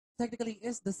technically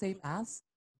is the same as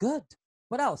good.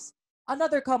 What else?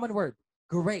 Another common word,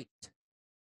 great.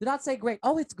 Do not say great.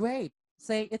 Oh, it's great.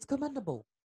 Say it's commendable,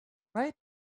 right?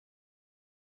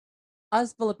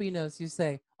 Us Filipinos, you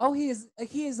say, oh, he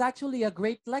is actually a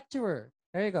great lecturer.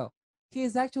 There you go. He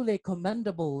is actually a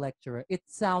commendable lecturer. It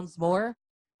sounds more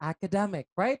academic,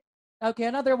 right? Okay,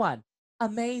 another one.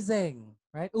 Amazing,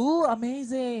 right? Ooh,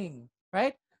 amazing,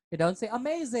 right? You don't say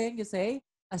amazing, you say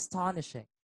astonishing.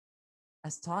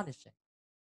 Astonishing.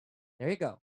 There you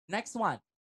go. Next one.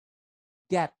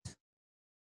 Get.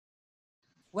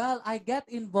 Well, I get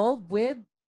involved with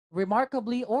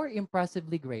remarkably or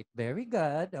impressively great. Very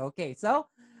good. Okay, so,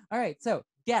 all right, so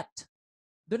get.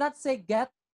 Do not say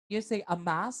get, you say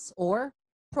amass or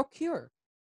procure.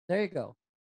 There you go.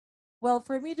 Well,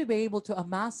 for me to be able to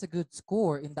amass a good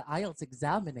score in the IELTS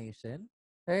examination,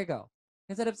 there you go.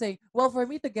 Instead of saying, well, for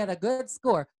me to get a good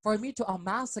score, for me to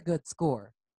amass a good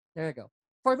score, there you go.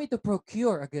 For me to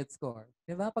procure a good score.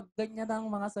 Di ba? Pag ganyan ang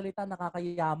mga salita,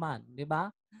 nakakayaman. Di ba?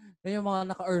 Yan yung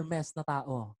mga naka-Hermes na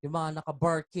tao. Yung mga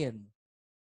naka-Birkin.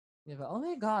 Di ba? Oh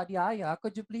my God, Yaya,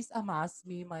 could you please amass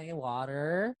me my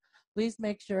water? Please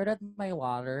make sure that my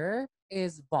water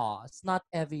is Boss, not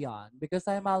Evian, because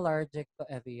I'm allergic to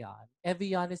Evian.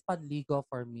 Evian is panligo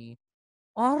for me.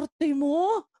 Arte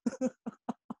mo?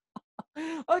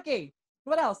 Okay,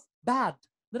 what else? Bad.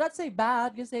 Do not say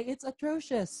bad, you say it's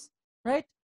atrocious, right?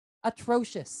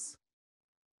 Atrocious.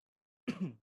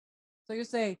 So you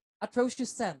say atrocious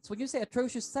sense. When you say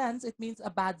atrocious sense, it means a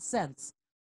bad sense,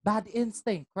 bad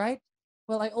instinct, right?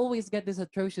 Well, I always get this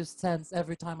atrocious sense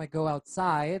every time I go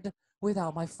outside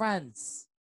without my friends.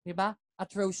 Diba?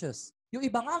 Atrocious. Yung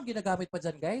iba nga ang ginagamit pa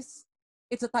dyan, guys.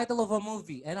 It's a title of a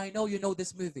movie, and I know you know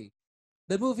this movie.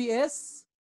 The movie is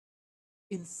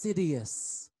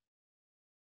Insidious.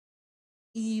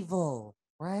 Evil,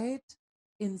 right?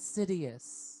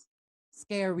 Insidious.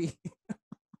 Scary.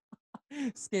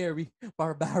 Scary.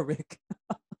 Barbaric.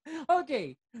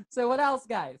 Okay, so what else,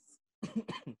 guys?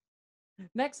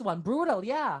 Next one, brutal.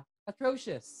 Yeah,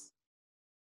 atrocious.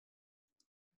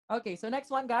 Okay, so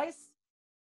next one, guys.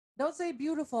 Don't say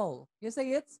beautiful. You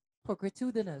say it's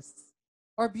pulchritudinous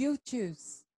or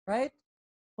beauteous, right?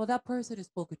 Well, that person is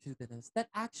pulchritudinous. That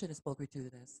action is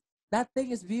pulchritudinous. That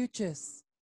thing is beauteous.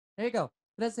 There you go.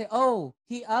 Let's say, oh,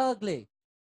 he ugly.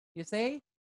 You say,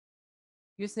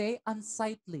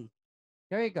 unsightly.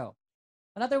 There you go.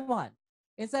 Another one.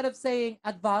 Instead of saying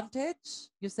advantage,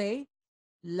 you say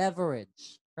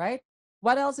leverage, right?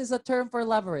 What else is a term for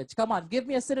leverage? Come on, give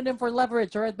me a synonym for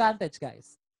leverage or advantage,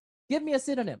 guys. Give me a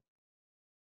synonym.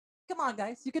 Come on,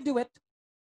 guys, you can do it.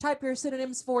 Type your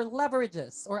synonyms for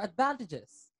leverages or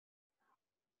advantages.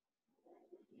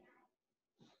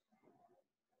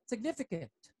 Significant.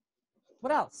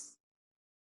 What else?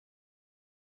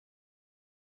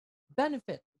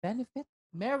 Benefit. Benefit?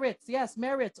 Merits. Yes,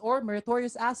 merits or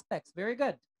meritorious aspects. Very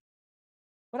good.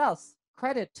 What else?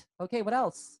 Credit. Okay, what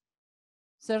else?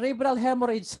 Cerebral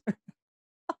hemorrhage.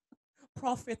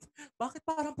 Profit. Bakit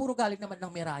parang puro galing naman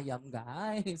ng Mirayam,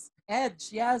 guys? Edge.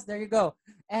 Yes, there you go.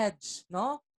 Edge,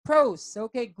 no? Pros.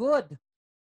 Okay, good.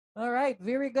 All right,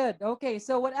 very good. Okay,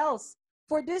 so what else?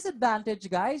 For disadvantage,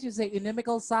 guys, you say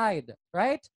inimical side,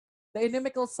 right? The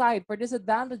inimical side for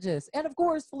disadvantages. And of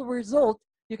course, for the result,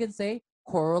 you can say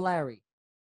corollary.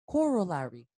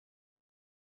 Corollary.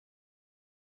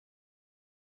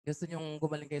 Gusto nyong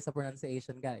gumaling kayo sa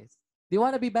pronunciation, guys? Do you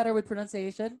want to be better with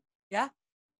pronunciation? Yeah?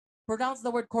 Pronounce the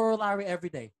word corollary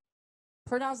every day.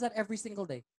 Pronounce that every single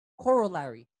day.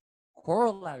 Corollary.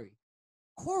 Corollary.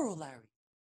 Corollary.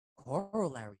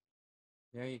 Corollary.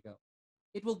 There you go.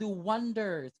 It will do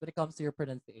wonders when it comes to your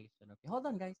pronunciation. Okay, hold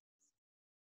on, guys.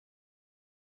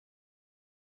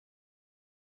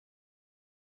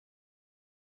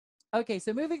 Okay,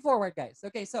 so moving forward, guys.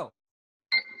 Okay, so,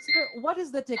 sir, what is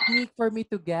the technique for me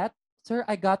to get? Sir,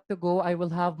 I got to go. I will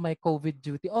have my COVID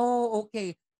duty. Oh,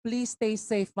 okay. Please stay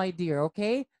safe, my dear,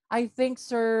 okay? I think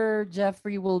Sir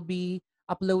Jeffrey will be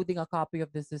uploading a copy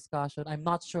of this discussion. I'm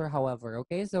not sure, however,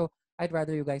 okay? So I'd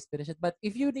rather you guys finish it. But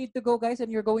if you need to go, guys,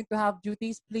 and you're going to have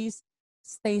duties, please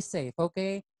stay safe,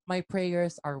 okay? My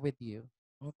prayers are with you.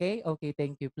 Okay? Okay,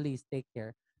 thank you. Please take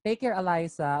care. Take care,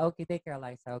 Eliza. Okay, take care,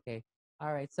 Eliza. Okay.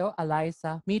 All right. So,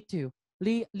 Eliza, me too.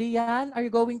 Lian, are you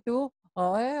going to?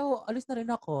 Oh, alis na rin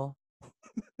ako.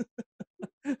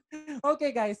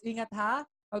 Okay, guys, ingat ha.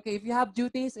 Okay, if you have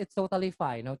duties, it's totally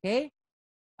fine, okay?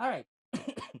 All right.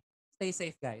 Stay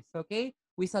safe, guys, okay?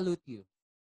 We salute you.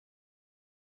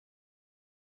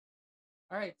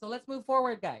 All right, so let's move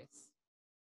forward, guys.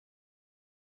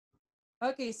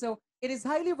 Okay, so it is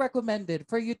highly recommended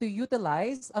for you to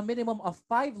utilize a minimum of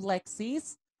 5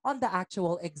 lexis on the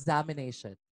actual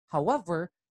examination.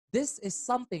 However, this is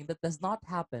something that does not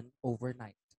happen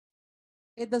overnight.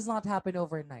 It does not happen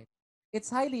overnight. It's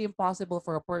highly impossible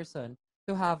for a person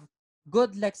to have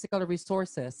good lexical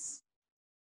resources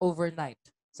overnight.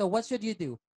 So what should you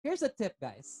do? Here's a tip,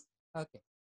 guys. Okay.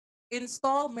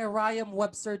 Install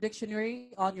Merriam-Webster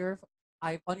dictionary on your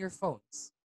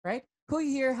phones, right? Who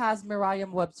here has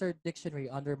Merriam-Webster dictionary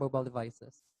on their mobile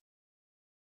devices?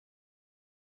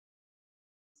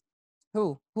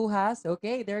 Who? Who has?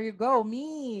 Okay, there you go.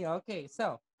 Me. Okay,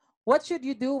 so what should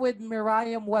you do with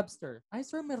Merriam-Webster? Ay,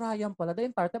 sir, Merriam pala. The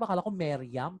entire time, akala ko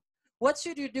Merriam. What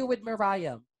should you do with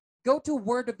Merriam? Go to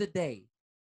word of the day.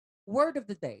 Word of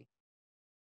the day.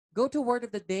 Go to word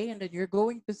of the day, and then you're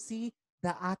going to see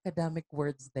the academic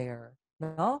words there.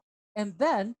 No? And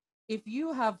then, if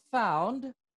you have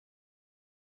found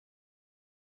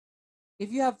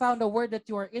if you have found a word that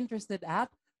you are interested at,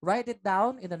 write it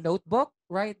down in a notebook,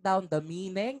 write down the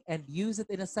meaning, and use it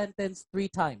in a sentence 3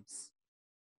 times.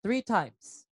 3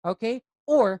 times. Okay?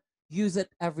 Or use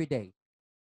it every day.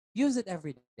 Use it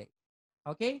every day.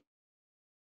 Okay?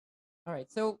 All right.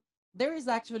 So there is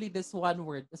actually this one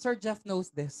word. Sir Jeff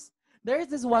knows this. There is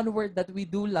this one word that we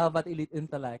do love at Elite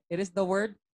Intellect. It is the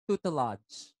word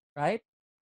tutelage, right?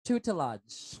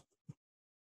 Tutelage.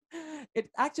 It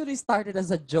actually started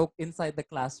as a joke inside the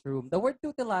classroom. The word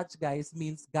tutelage, guys,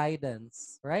 means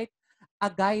guidance, right? A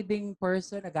guiding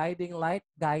person, a guiding light,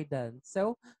 guidance.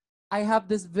 So I have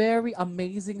this very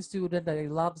amazing student that I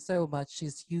love so much.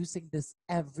 She's using this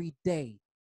every day.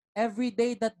 Every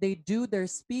day that they do their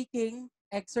speaking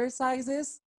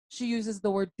exercises, she uses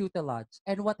the word tutelage.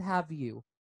 And what have you?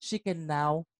 She can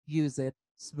now use it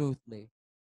smoothly.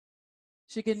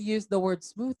 She can use the word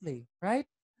smoothly, right?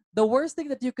 The worst thing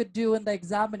that you could do in the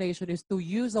examination is to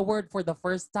use a word for the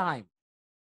first time.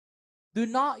 Do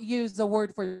not use the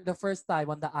word for the first time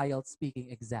on the IELTS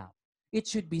speaking exam. It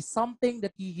should be something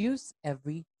that you use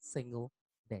every single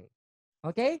day.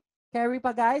 Okay? Carry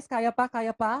pa guys? Kaya pa?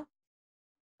 Kaya pa?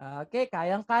 Okay,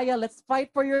 kayang-kaya. Let's fight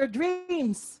for your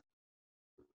dreams.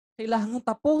 Kailangan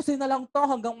tapusin na lang to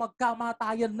hanggang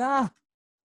magkamatayan na.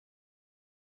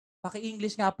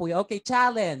 Paki-English nga po yan. Okay,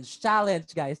 challenge. Challenge,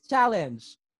 guys. Challenge.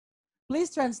 Please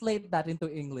translate that into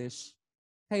English.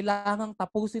 Kailangang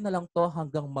tapusin na lang to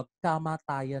hanggang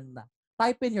magkamatayan na.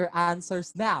 Type in your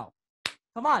answers now.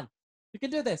 Come on. You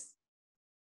can do this.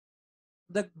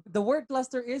 The word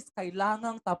cluster is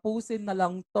kailangang tapusin na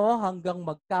lang to hanggang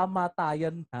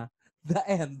magkamatayan na. The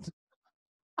end.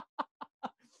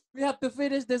 We have to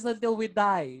finish this until we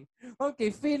die.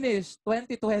 Okay, finish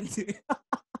 2020.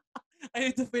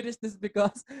 I need to finish this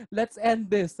because let's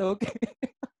end this, okay?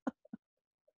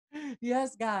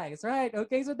 Yes, guys, right?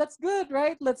 Okay, so that's good,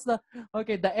 right?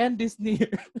 Okay, the end is near.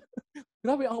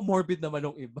 Grabe, ang morbid naman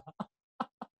ng iba.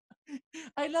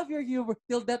 I love your humor.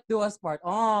 Till death do us part.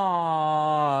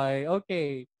 Ay,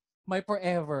 okay. My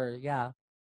forever, yeah.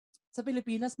 Sa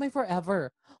Pilipinas, my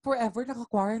forever. Forever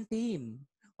naka-quarantine.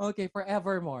 Okay,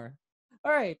 forevermore.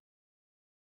 All right.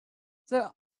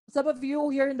 So, some of you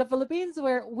here in the Philippines,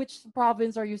 which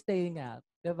province are you staying at?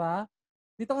 Diba?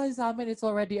 Dito kasi sa amin, it's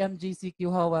already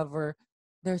MGCQ. However,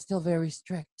 they're still very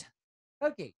strict.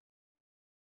 Okay.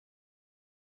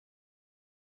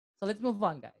 So let's move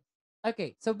on, guys.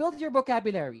 Okay, so build your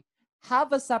vocabulary.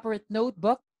 Have a separate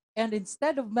notebook, and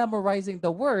instead of memorizing the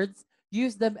words,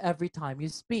 use them every time you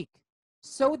speak,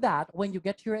 so that when you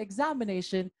get to your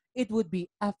examination, it would be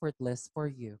effortless for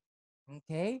you.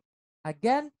 Okay?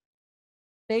 Again,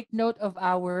 take note of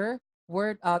our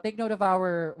take note of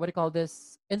our, what do you call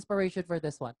this, inspiration for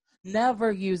this one. Never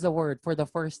use a word for the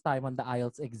first time on the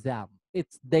IELTS exam.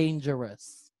 It's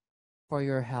dangerous for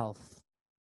your health.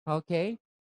 Okay?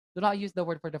 Do not use the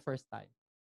word for the first time.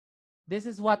 This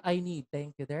is what I need.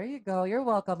 Thank you. There you go. You're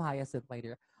welcome, Hyacinth, my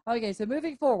dear. Okay, so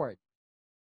moving forward.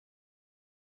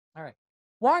 All right.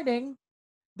 Warning,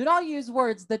 do not use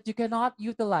words that you cannot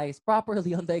utilize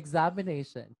properly on the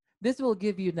examination. This will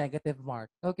give you negative mark.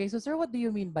 Okay, so sir, what do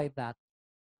you mean by that?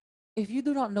 If you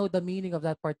do not know the meaning of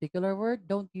that particular word,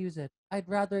 don't use it. I'd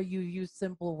rather you use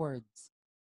simple words.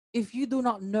 If you do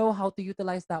not know how to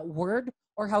utilize that word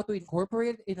or how to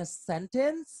incorporate it in a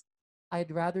sentence,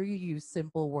 I'd rather you use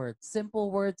simple words.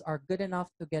 Simple words are good enough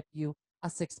to get you a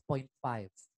 6.5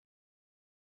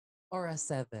 or a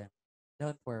 7.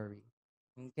 Don't worry.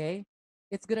 Okay?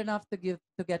 It's good enough to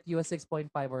get you a 6.5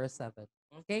 or a 7.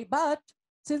 Okay? But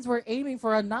since we're aiming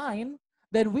for a 9,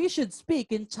 then we should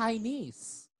speak in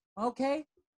Chinese. Okay?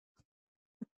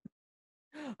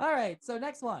 All right. So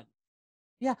next one.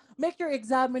 Yeah, make your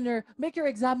examiner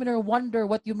wonder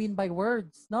what you mean by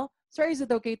words, no? Sir, is it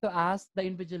okay to ask the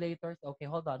invigilators? Okay,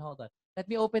 hold on, hold on. Let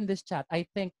me open this chat. I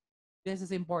think this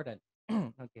is important.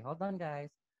 Okay, hold on, guys.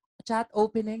 Chat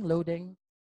opening, loading.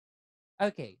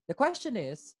 Okay, the question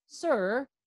is, sir,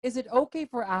 is it okay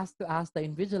for us to ask the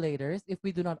invigilators if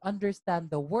we do not understand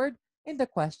the word in the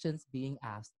questions being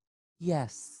asked?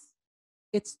 Yes,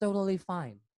 it's totally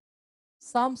fine.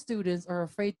 Some students are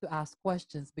afraid to ask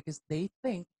questions because they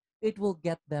think it will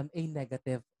get them a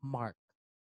negative mark.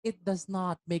 It does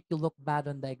not make you look bad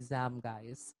on the exam,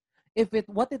 guys. If it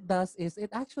what it does is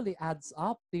it actually adds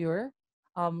up to your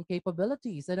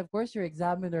capabilities, and of course your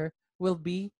examiner will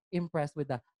be impressed with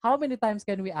that. How many times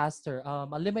can we ask her?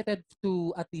 Limited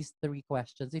to at least 3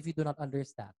 questions if you do not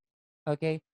understand.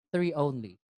 Okay, 3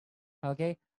 only.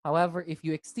 Okay. However, if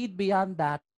you exceed beyond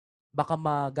that, baka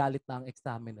magalit na ang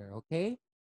examiner. Okay?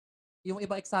 Yung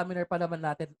iba examiner pa naman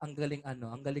natin, ang galing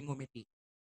ang galing ngumiti.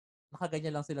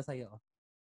 Nakaganyan lang sila sa'yo.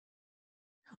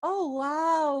 Oh,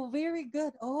 wow. Very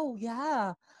good. Oh,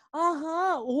 yeah.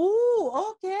 Uh-huh. Ooh,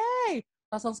 okay.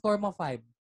 Tapos ang score mo 5.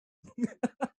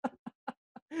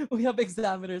 We have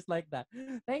examiners like that.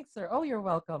 Thanks, sir. Oh, you're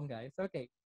welcome, guys. Okay.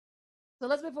 So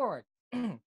let's move forward.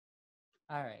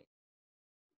 All right.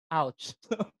 Ouch.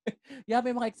 Yeah,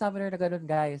 may mga examiner na ganun,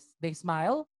 guys. They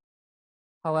smile.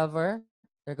 However,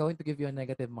 they're going to give you a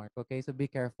negative mark. Okay, so be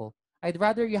careful. I'd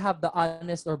rather you have the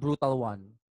honest or brutal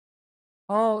one.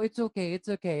 Oh, it's okay. It's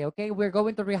okay. Okay, we're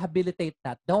going to rehabilitate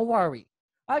that. Don't worry.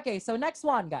 Okay, so next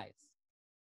one, guys.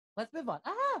 Let's move on.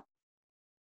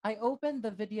 I opened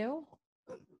the video.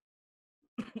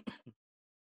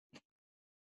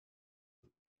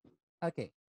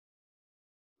 Okay.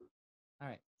 All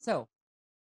right. So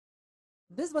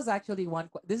this is actually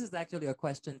a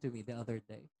question to me the other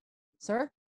day. Sir,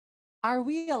 are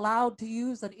we allowed to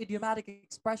use an idiomatic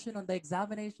expression on the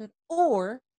examination,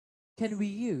 or can we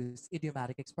use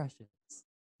idiomatic expressions?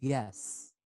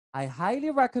 Yes. I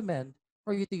highly recommend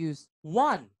for you to use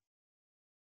one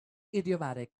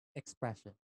idiomatic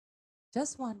expression.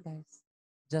 Just one, guys.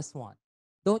 Just one.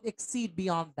 Don't exceed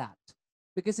beyond that.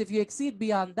 Because if you exceed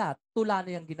beyond that, tula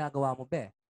na yung ginagawa mo, be.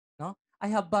 No? I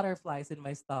have butterflies in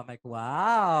my stomach.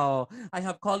 Wow. I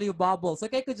have you bubbles.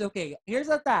 Okay, kids, okay. Here's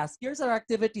a task. Here's our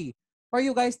activity for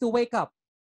you guys to wake up.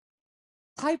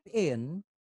 Type in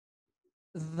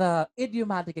the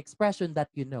idiomatic expression that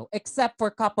you know, except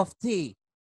for cup of tea.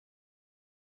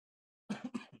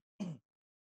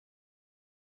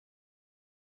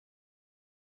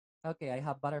 Okay, I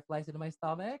have butterflies in my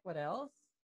stomach. What else?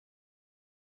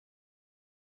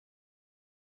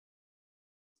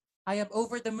 I am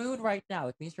over the moon right now.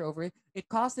 It means you're over it. It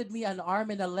costed me an arm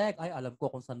and a leg. Ay, alam ko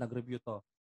kung saan nag-review to.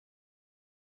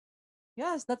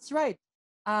 Yes, that's right.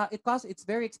 It's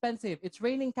very expensive. It's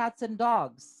raining cats and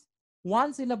dogs.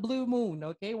 Once in a blue moon.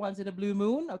 Okay, once in a blue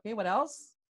moon. Okay, what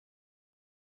else?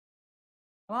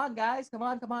 Come on, guys. Come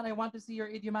on, come on. I want to see your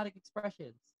idiomatic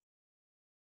expressions.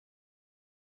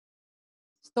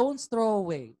 Stones throw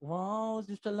away. Wow,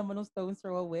 social naman ng stones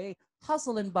throw away.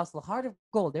 Hustle and bustle. Heart of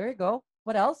gold. There you go.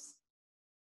 What else?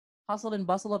 Hustle and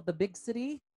bustle of the big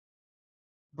city.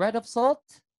 Bread of salt.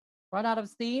 Run out of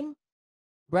steam.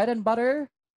 Bread and butter.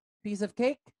 Piece of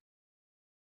cake.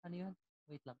 Ano yun?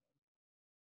 Wait lang.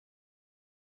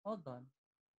 Hold on.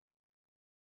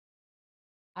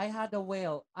 I had a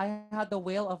whale. I had the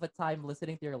whale of a time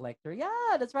listening to your lecture.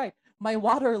 Yeah, that's right. My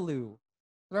Waterloo.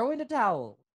 Throw in the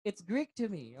towel. It's Greek to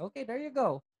me. Okay, there you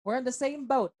go. We're in the same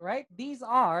boat, right? These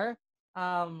are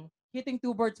hitting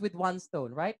 2 birds with 1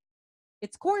 stone, right?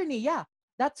 It's corny, yeah.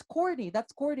 That's corny.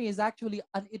 That's corny is actually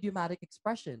an idiomatic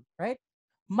expression, right?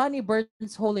 Money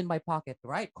burns hole in my pocket,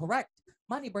 right? Correct.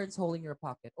 Money burns hole in your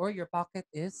pocket, or your pocket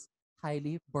is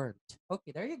highly burnt.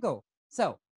 Okay, there you go.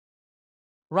 So,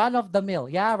 run of the mill.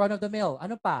 Yeah, run of the mill.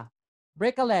 Ano pa?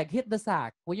 Break a leg, hit the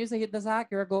sack. When you say hit the sack,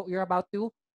 you're about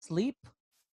to sleep.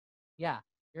 Yeah,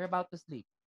 you're about to sleep.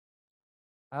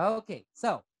 Okay,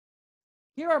 so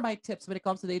here are my tips when it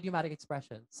comes to the idiomatic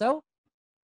expression. So,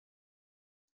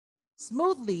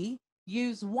 smoothly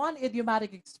use one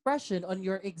idiomatic expression on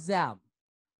your exam.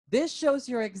 This shows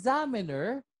your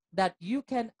examiner that you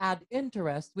can add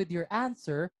interest with your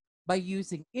answer by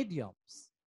using idioms,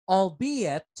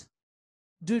 albeit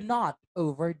do not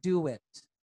overdo it.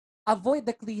 Avoid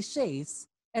the cliches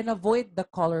and avoid the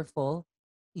colorful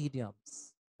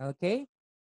idioms. Okay?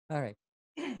 All right.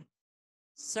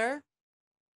 Sir,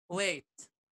 wait.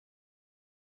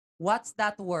 What's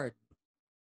that word?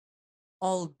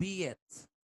 Albeit.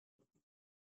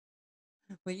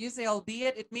 When you say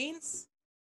albeit, it means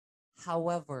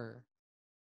however.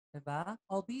 Diba?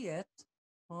 Albeit.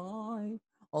 Ay.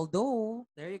 Although,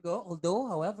 there you go. Although,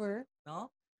 however, no?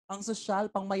 Ang social,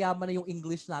 pang mayaman na yung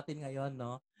English natin ngayon,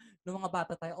 no? ng mga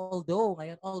bata tayo. Although,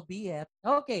 ngayon, albeit.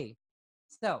 Okay.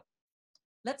 So,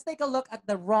 let's take a look at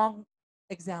the wrong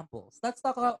examples. Let's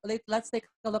take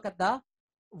a look at the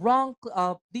wrong.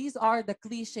 These are the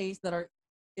cliches that are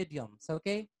idioms.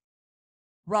 Okay,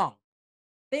 wrong.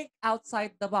 Think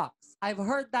outside the box. I've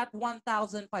heard that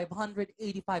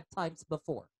 1,585 times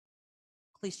before.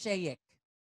 Clichéic.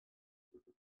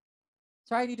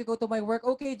 Sorry, I need to go to my work.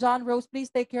 Okay, John Rose, please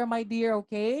take care, my dear.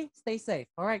 Okay, stay safe.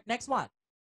 All right, next one.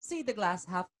 See the glass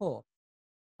half full.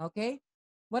 Okay,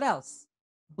 what else?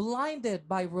 Blinded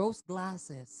by rose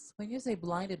glasses. When you say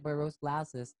blinded by rose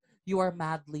glasses, you are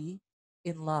madly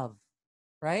in love,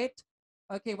 right?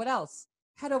 Okay, what else?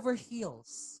 Head over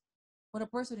heels. When a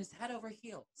person is head over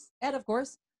heels. And of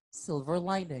course, silver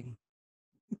lining.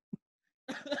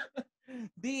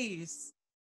 These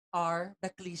are the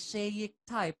clichéic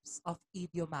types of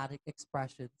idiomatic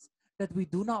expressions that we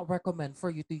do not recommend for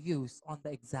you to use on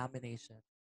the examination.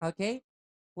 Okay?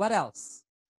 What else?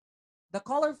 The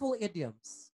colorful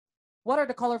idioms. What are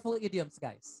the colorful idioms,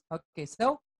 guys? Okay,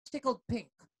 so tickled pink,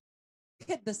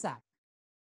 hit the sack,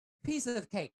 piece of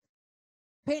cake,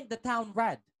 paint the town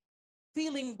red,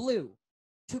 feeling blue,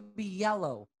 to be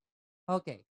yellow.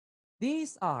 Okay,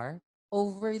 these are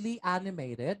overly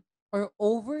animated or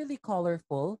overly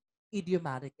colorful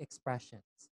idiomatic expressions.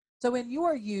 So when you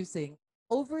are using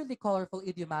overly colorful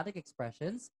idiomatic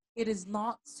expressions, it is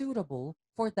not suitable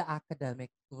for the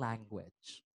academic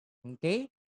language. Okay?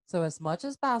 So as much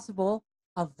as possible,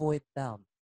 avoid them.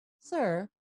 Sir,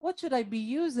 what should I be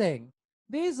using?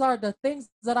 These are the things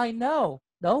that I know.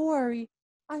 Don't worry,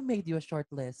 I made you a short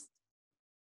list.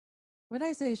 When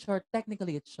I say short,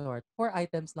 technically it's short. 4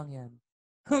 items lang yan.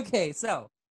 Okay, so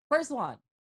first one,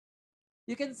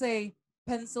 you can say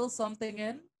pencil something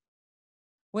in.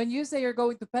 When you say you're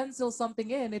going to pencil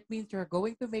something in, it means you're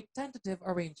going to make tentative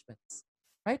arrangements,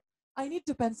 right? I need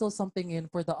to pencil something in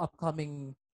for the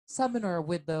upcoming seminar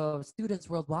with the students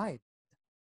worldwide.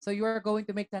 So you are going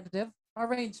to make tentative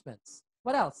arrangements.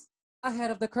 What else? Ahead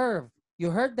of the curve.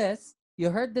 You heard this.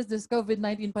 You heard this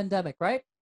COVID-19 pandemic, right?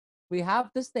 We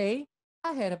have to stay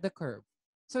ahead of the curve.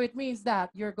 So it means that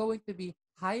you're going to be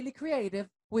highly creative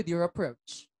with your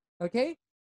approach. Okay?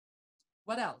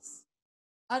 What else?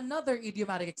 Another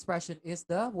idiomatic expression is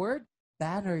the word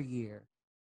banner year.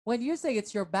 When you say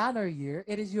it's your banner year,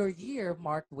 it is your year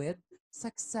marked with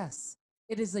success.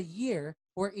 It is a year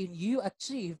wherein you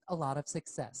achieved a lot of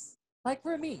success. Like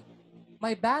for me,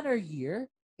 my banner year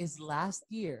is last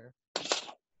year.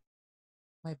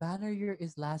 My banner year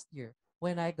is last year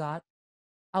when I got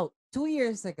out. 2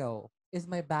 years ago is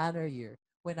my banner year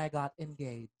when I got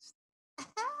engaged.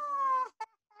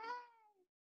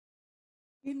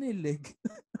 Inilig.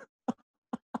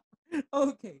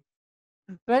 Okay.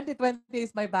 2020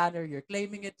 is my banner year,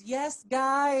 claiming it. Yes,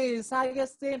 guys.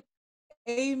 Hyacinth.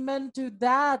 Amen to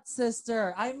that,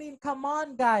 sister. I mean, come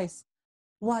on, guys.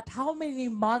 What? How many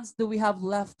months do we have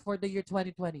left for the year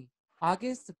 2020?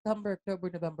 August, September, October,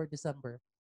 November, December.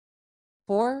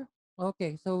 4?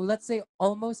 Okay, so let's say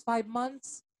almost 5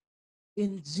 months.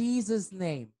 In Jesus'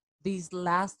 name, these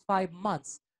last 5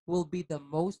 months will be the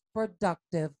most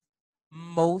productive,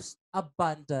 most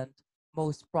abundant,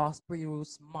 most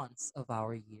prosperous months of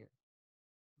our year.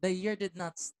 The year did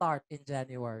not start in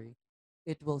January.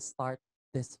 It will start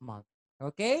this month.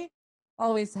 Okay?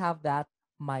 Always have that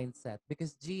mindset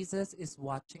because Jesus is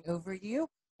watching over you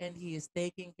and he is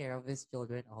taking care of his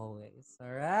children always.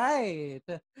 All right.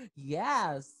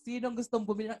 Yes. Sinong gustong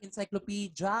bumili ng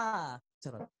encyclopedia?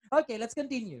 Charot. Okay, let's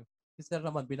continue. Sister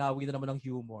naman, binawi na naman ng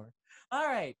humor. All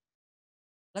right.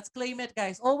 Let's claim it,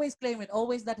 guys. Always claim it.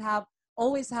 Always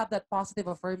have that positive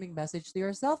affirming message to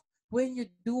yourself. When you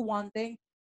do one thing,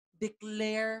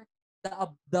 declare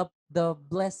the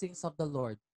blessings of the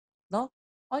Lord. No?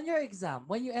 On your exam,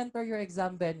 when you enter your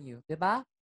exam venue, 'di ba?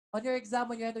 On your exam,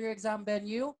 when you enter your exam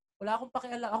venue, wala akong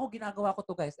pakialam. Ako ginagawa ko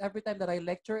to, guys. Every time that I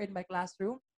lecture in my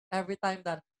classroom, every time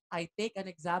that I take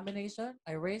an examination,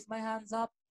 I raise my hands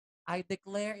up, I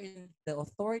declare in the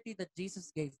authority that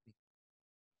Jesus gave me,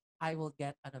 I will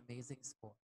get an amazing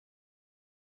score.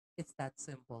 It's that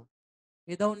simple.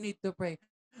 You don't need to pray,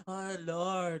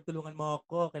 Lord, tulungan mo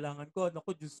ako. Kailangan ko.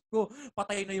 Naku, Diyos ko.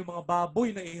 Patay na yung mga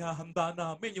baboy na ihahanda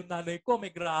namin. Yung nanay ko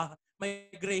may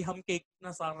graham cake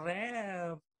na sa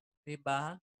ref.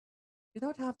 Diba? You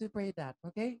don't have to pray that,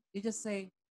 okay? You just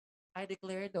say, I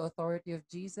declare the authority of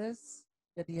Jesus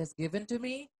that he has given to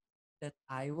me that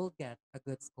I will get a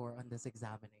good score on this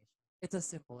examination. It's as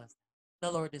simple as that.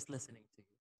 The Lord is listening to you.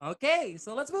 Okay,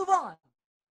 so let's move on.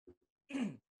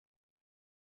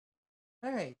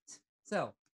 All right.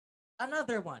 So,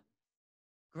 another one.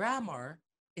 Grammar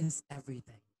is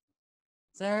everything.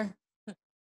 Sir,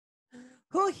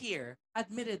 who here,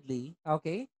 admittedly,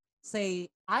 okay, say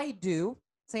I do,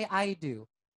 say I do.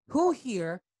 Who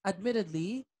here,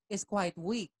 admittedly, is quite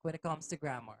weak when it comes to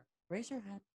grammar? Raise your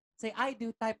hand. Say I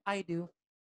do, type I do.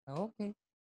 Okay.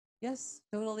 Yes,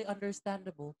 totally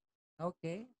understandable.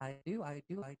 Okay, I do.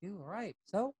 All right.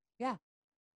 So, yeah,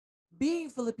 being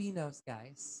Filipinos,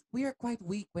 guys, we are quite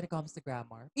weak when it comes to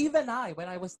grammar. Even I, when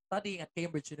I was studying at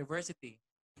Cambridge University,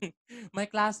 my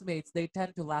classmates, they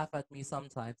tend to laugh at me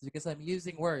sometimes because I'm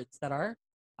using words that are,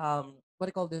 what do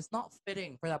you call this, not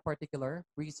fitting for that particular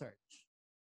research.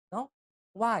 No?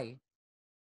 Why?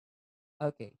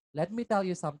 Okay, let me tell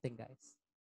you something, guys.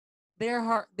 There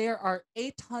are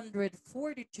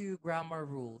 842 grammar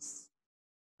rules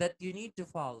that you need to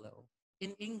follow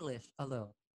in English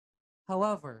alone.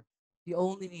 However, you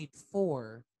only need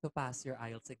four to pass your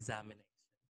IELTS examination.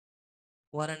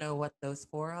 Want to know what those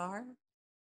four are?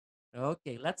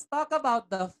 Okay, let's talk about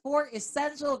the four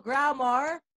essential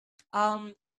grammar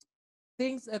um,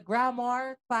 things,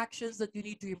 grammar factions that you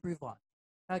need to improve on.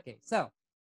 Okay, so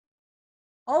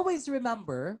always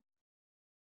remember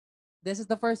this is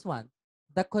the first one,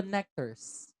 the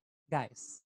connectors,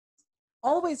 guys.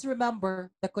 Always remember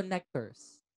the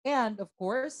connectors. And of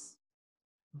course,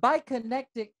 by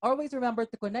connecting, always remember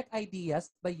to connect ideas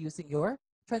by using your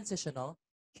transitional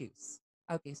cues.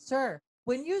 Okay, sir,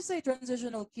 when you say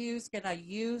transitional cues, can I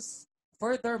use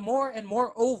furthermore and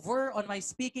moreover on my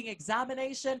speaking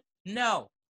examination? No.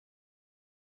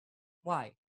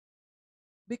 Why?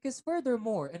 Because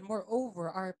furthermore and moreover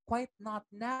are quite not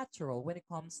natural when it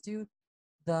comes to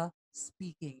the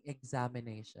speaking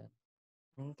examination.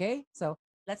 Okay, so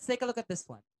let's take a look at this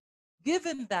one.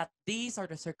 Given that these are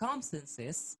the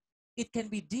circumstances, it can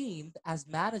be deemed as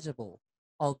manageable,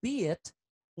 albeit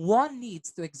one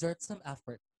needs to exert some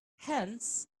effort.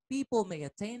 Hence, people may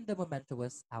attain the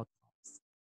momentous outcomes.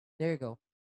 There you go.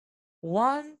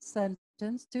 One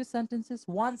sentence, two sentences,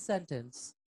 one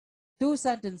sentence, two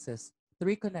sentences,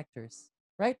 three connectors,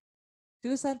 right?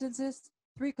 Two sentences,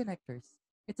 three connectors.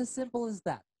 It's as simple as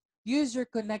that. Use your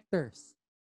connectors.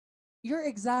 Your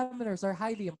examiners are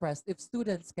highly impressed if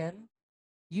students can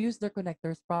use their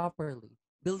connectors properly.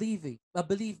 Believe me.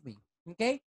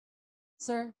 Okay?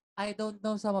 Sir, I don't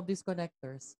know some of these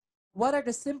connectors. What are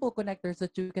the simple connectors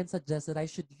that you can suggest that I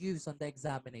should use on the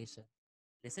examination?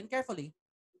 Listen carefully.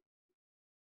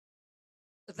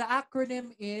 The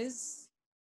acronym is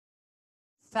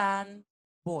FAN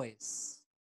boys.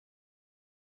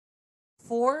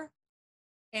 For,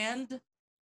 and,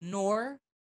 nor,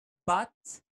 but,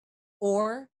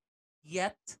 or,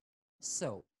 yet,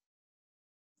 so.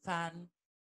 Fan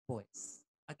boys.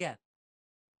 Again,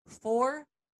 for,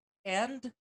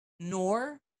 and,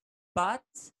 nor, but,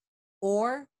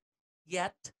 or,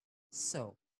 yet,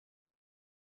 so.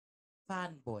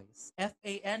 Fanboys.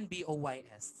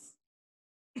 FANBOYS.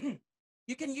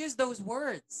 You can use those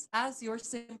words as your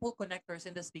simple connectors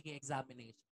in the speaking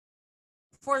examination.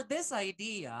 For this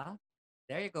idea,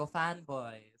 there you go,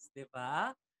 fanboys, di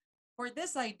ba? For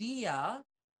this idea,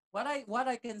 what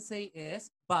I can say is,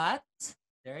 but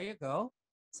there you go.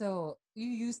 So you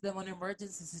use them on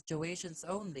emergency situations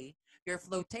only. Your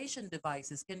flotation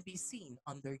devices can be seen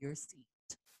under your seat.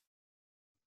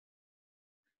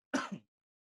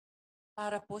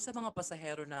 Para po sa mga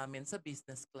pasahero namin sa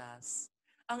business class,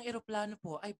 ang eroplano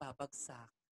po ay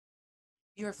babagsak.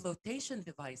 Your flotation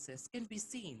devices can be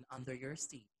seen under your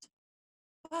seat.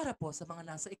 Para po sa mga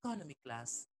nasa economy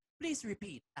class, please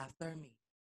repeat after me.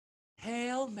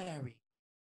 Hail Mary,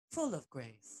 full of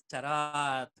grace.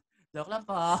 Charot! Joke lang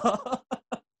po.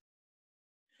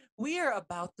 We are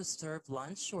about to serve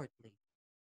lunch shortly.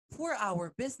 For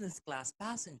our business class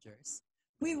passengers,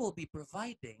 we will be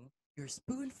providing your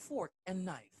spoon, fork, and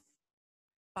knife.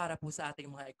 Para po sa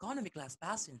ating mga economy class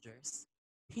passengers,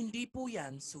 hindi po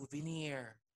yan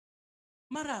souvenir.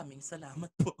 Maraming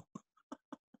salamat po.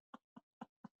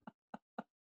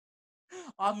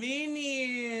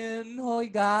 Aminin!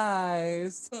 Hoy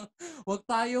guys! Huwag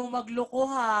tayong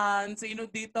maglukuhan. Sino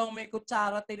dito ang may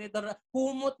kutsara tinidor?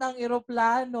 Kumot ng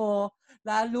eroplano.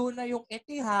 Lalo na yung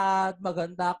Etihad.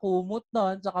 Maganda kumot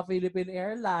nun. Tsaka Philippine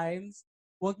Airlines.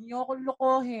 Huwag niyo akong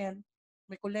lukohin.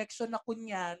 May collection ako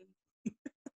niyan.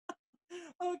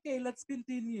 Okay, let's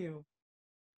continue.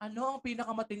 Ano ang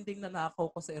pinakamatinding nanakaw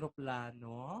ko sa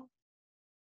eroplano?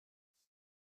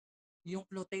 Yung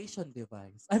flotation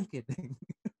device. I'm kidding.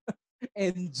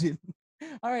 Engine.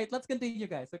 All right, let's continue,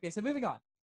 guys. Okay, so moving on.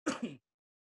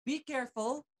 Be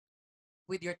careful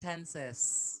with your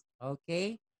tenses.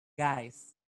 Okay,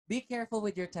 guys, be careful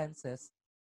with your tenses.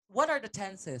 What are the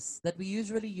tenses that we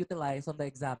usually utilize on the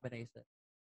examination?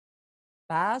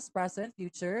 Past, present,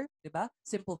 future, diba?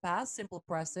 Simple past, simple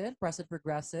present, present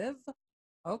progressive.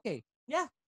 Okay.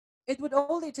 Yeah. It would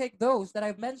only take those that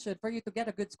I've mentioned for you to get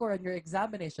a good score on your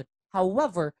examination.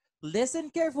 However,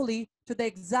 listen carefully to the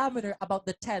examiner about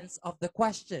the tense of the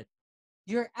question.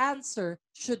 Your answer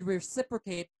should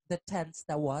reciprocate the tense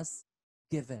that was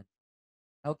given.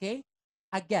 Okay?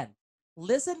 Again,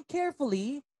 listen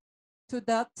carefully to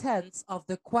the tense of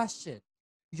the question.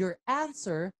 Your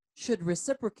answer should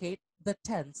reciprocate the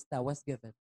tense that was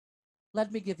given.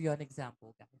 Let me give you an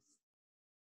example, guys.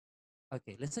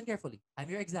 Okay, listen carefully. I'm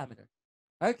your examiner.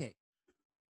 Okay.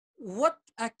 What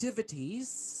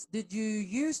activities did you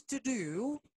used to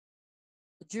do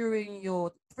during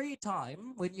your free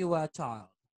time when you were a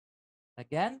child?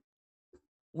 Again,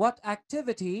 what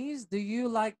activities do you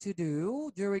like to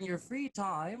do during your free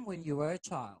time when you were a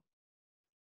child?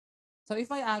 So if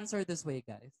I answer this way,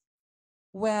 guys,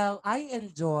 well, I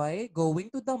enjoy going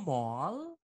to the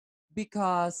mall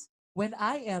because when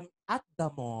I am at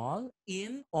the mall,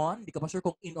 di ka ba sure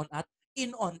kung in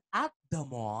on at the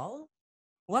mall,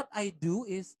 what I do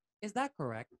is that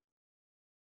correct?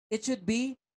 It should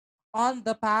be on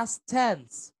the past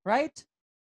tense, right?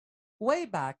 Way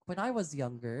back when I was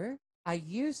younger, okay,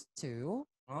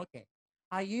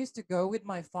 I used to go with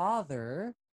my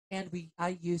father and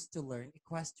I used to learn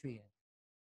equestrian.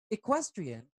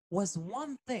 Equestrian was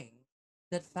one thing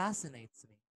that fascinates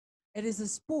me. It is a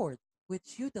sport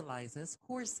which utilizes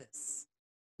horses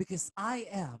because I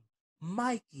am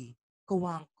Mikey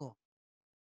Kawanko.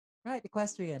 Right,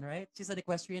 equestrian, right? She's an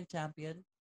equestrian champion.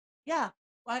 Yeah,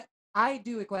 I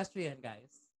do equestrian,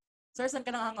 guys. Sir, saan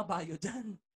ka nangangabayo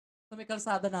dyan? Sa may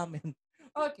kalsada namin.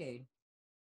 Okay.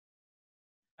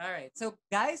 All right. So,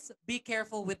 guys, be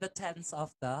careful with the tense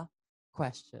of the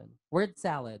question. Word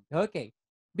salad. Okay.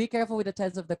 Be careful with the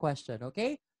tense of the question,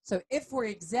 okay? So, if, for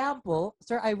example,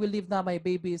 sir, I will leave now, my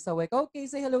baby is awake. Okay,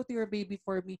 say hello to your baby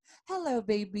for me. Hello,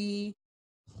 baby.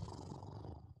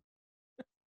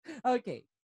 Okay.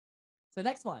 So,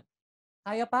 next one.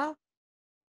 Kaya pa?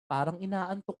 Parang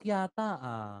inaantok yata,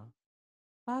 ah.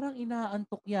 Parang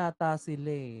inaantok yata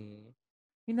sila eh.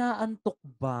 Inaantok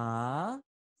ba?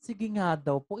 Sige nga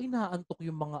daw po, inaantok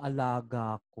yung mga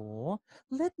alaga ko.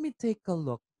 Let me take a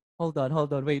look. Hold on.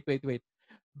 Wait.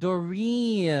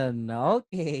 Doreen.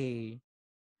 Okay.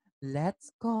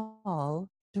 Let's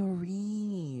call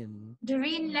Doreen.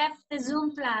 Doreen left the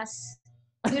Zoom class.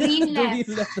 Doreen Doreen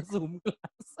left. left the Zoom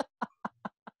class.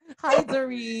 Hi,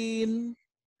 Doreen.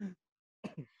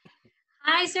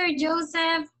 Hi, Sir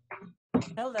Joseph.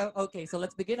 Hello. Okay, so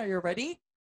let's begin. Are you ready?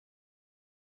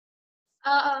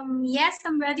 Yes,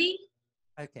 I'm ready.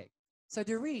 Okay. So,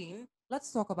 Doreen, let's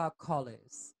talk about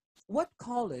colors. What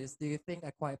colors do you think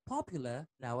are quite popular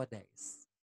nowadays?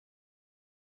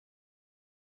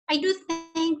 I do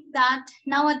think that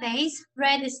nowadays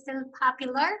red is still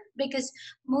popular because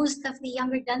most of the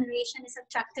younger generation is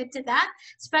attracted to that,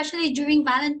 especially during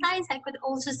Valentine's. I could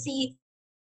also see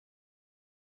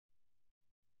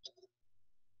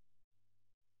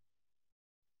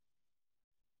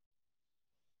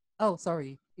Oh,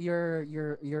 sorry.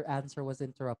 Your answer was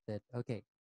interrupted. Okay.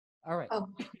 All right. oh,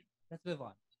 Let's move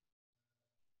on.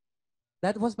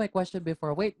 That was my question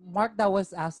before. Wait, Mark, that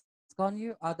was asked on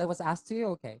you. That was asked to you.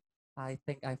 Okay. I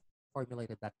think I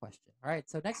formulated that question. All right.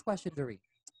 So next question, Doreen.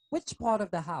 Which part of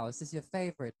the house is your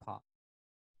favorite part?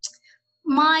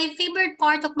 my favorite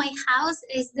part of my house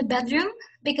is the bedroom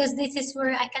because this is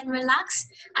where I can relax.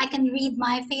 I can read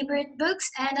my favorite books,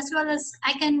 and as well as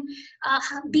I can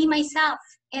be myself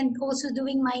and also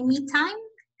doing my me time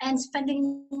and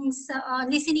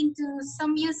listening to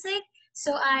some music.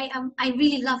 So I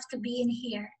really love to be in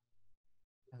here.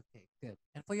 Okay, good.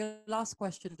 And for your last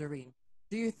question, Doreen,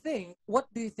 what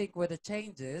do you think were the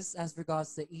changes as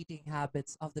regards the eating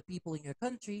habits of the people in your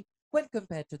country when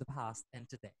compared to the past and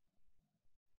today?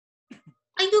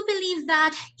 I do believe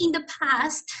that in the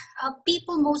past,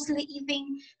 people mostly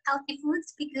eating healthy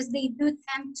foods because they do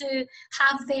tend to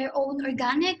have their own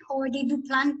organic or they do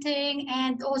planting,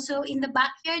 and also in the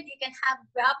backyard you can have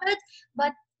rabbit.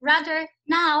 But rather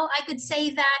now, I could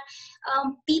say that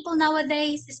people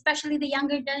nowadays, especially the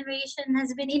younger generation,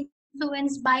 has been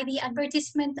influenced by the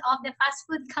advertisement of the fast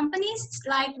food companies.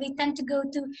 Like they tend to go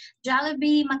to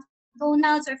Jollibee,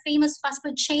 McDonald's, or famous fast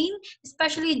food chain,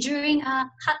 especially during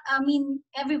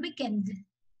every weekend.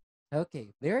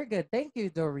 Okay, very good. Thank you,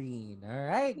 Doreen. All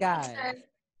right, guys.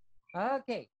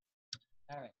 Okay.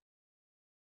 All right.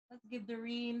 Let's give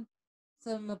Doreen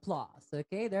some applause.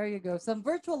 Okay, there you go. Some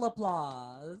virtual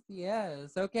applause.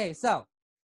 Yes. Okay, so,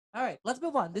 all right, let's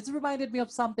move on. This reminded me of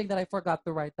something that I forgot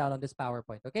to write down on this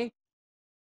PowerPoint. Okay.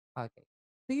 Okay.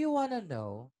 Do you want to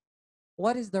know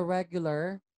What is the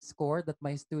regular score that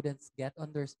my students get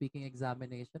on their speaking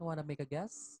examination? Want to make a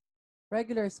guess?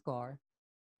 Regular score,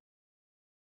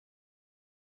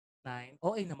 9.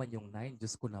 Okay naman yung 9.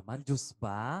 Diyos ko naman. Diyos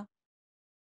ba?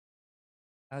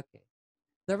 Okay.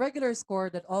 The regular score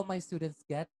that all my students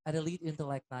get at Elite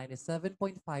Intellect 9 is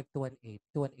 7.5 to an 8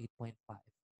 to an 8.5.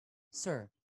 Sir,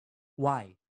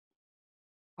 why?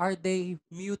 Are they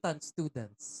mutant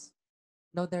students?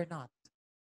 No, they're not.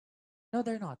 No,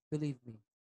 they're not. Believe me.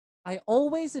 I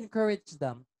always encourage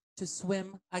them to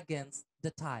swim against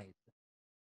the tide.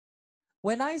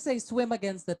 When I say swim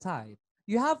against the tide,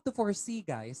 you have to foresee,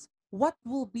 guys, what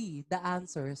will be the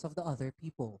answers of the other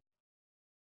people.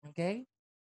 Okay?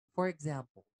 For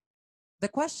example,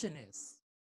 the question is,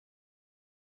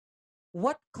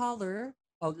 what color?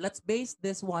 Oh, let's base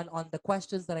this one on the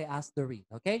questions that I asked Doreen.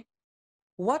 Okay?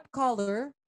 What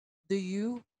color do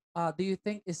you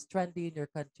think is trendy in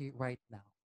your country right now?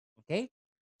 Okay?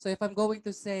 So if I'm going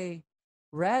to say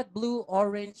red, blue,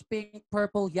 orange, pink,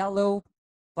 purple, yellow,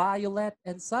 violet,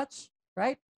 and such,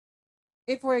 right?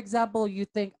 If for example you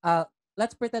think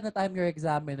let's pretend that I'm your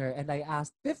examiner and I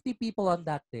asked 50 people on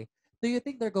that day, do you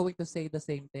think they're going to say the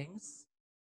same things?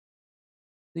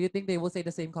 Do you think they will say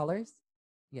the same colors?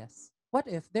 Yes. What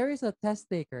if there is a test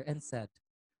taker and said,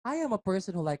 I am a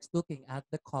person who likes looking at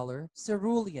the color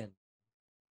cerulean.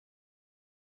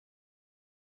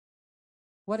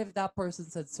 What if that person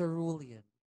said cerulean?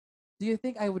 Do you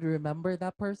think I would remember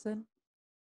that person?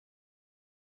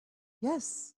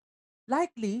 Yes.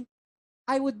 Likely,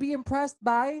 I would be impressed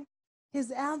by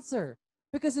his answer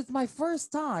because it's my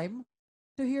first time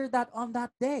to hear that on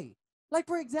that day. Like,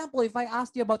 for example, if I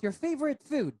asked you about your favorite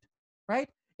food, right?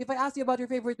 If I asked you about your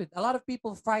favorite food, a lot of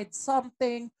people fried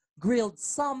something, grilled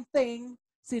something,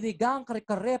 sinigang,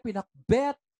 kare-kare,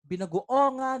 pinakbet,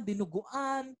 binagoongan,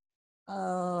 dinuguan.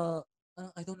 Uh,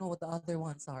 I don't know what the other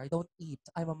ones are. I don't eat.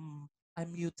 I'm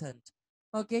mutant.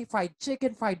 Okay, fried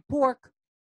chicken, fried pork.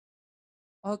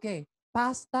 Okay,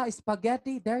 pasta,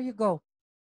 spaghetti. There you go.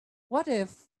 What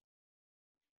if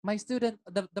my student,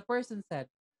 the person said,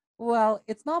 well,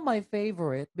 it's not my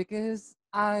favorite because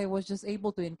I was just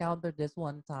able to encounter this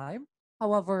one time.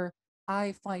 However,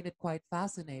 I find it quite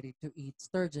fascinating to eat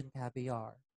sturgeon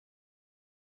caviar.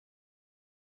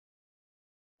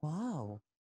 Wow,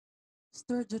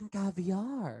 sturgeon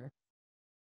caviar.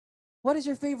 What is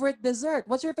your favorite dessert?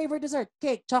 What's your favorite dessert?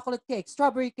 Cake, chocolate cake,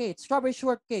 strawberry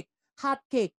shortcake, hot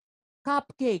cake,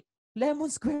 cupcake, lemon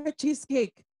square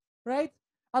cheesecake, right?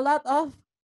 A lot of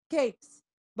cakes.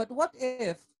 But what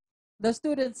if the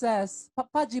student says,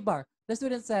 Paji bar, the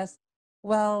student says,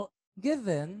 well,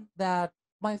 given that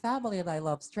my family and I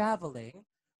loves traveling,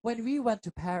 when we went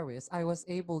to Paris, I was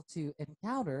able to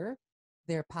encounter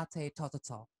their pate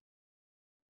totata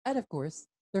and of course,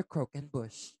 their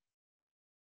croquembouche.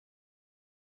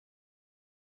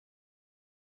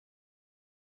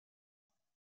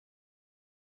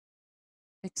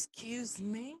 Excuse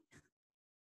me?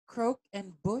 Croak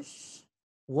and Bush?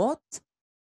 What?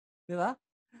 Diba?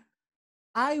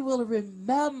 I will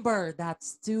remember that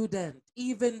student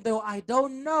even though I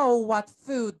don't know what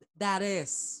food that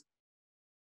is.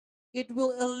 It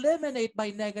will eliminate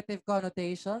my negative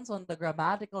connotations on the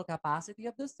grammatical capacity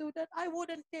of the student. I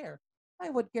wouldn't care. I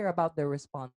would care about their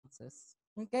responses.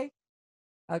 Okay?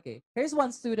 Okay. Here's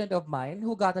one student of mine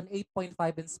who got an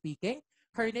 8.5 in speaking.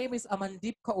 Her name is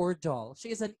Amandip Kaurjal.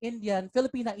 She is an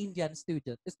Filipina Indian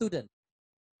student.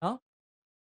 Huh?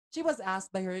 She was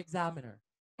asked by her examiner,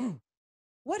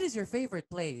 what is your favorite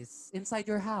place inside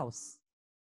your house?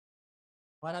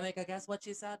 Wanna make a guess what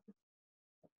she said?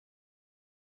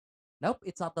 Nope,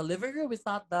 it's not the living room, it's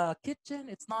not the kitchen,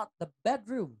 it's not the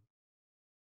bedroom.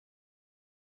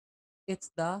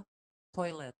 It's the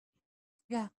toilet.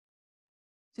 Yeah,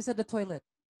 she said the toilet.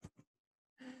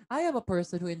 I am a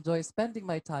person who enjoys spending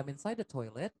my time inside the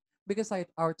toilet because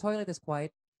our toilet is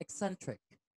quite eccentric.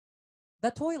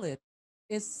 The toilet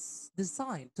is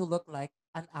designed to look like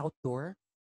an outdoor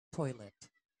toilet.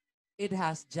 It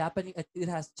has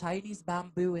Chinese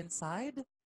bamboo inside,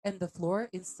 and the floor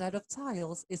instead of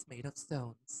tiles is made of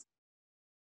stones.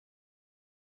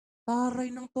 Taray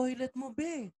ng toilet mo,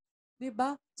 be. 'Di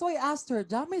ba? So I asked her,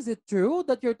 Jam, is it true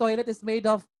that your toilet is made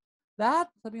of that?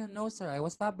 Sabi niya, no, sir, I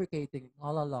was fabricating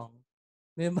all along.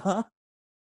 'Di ba?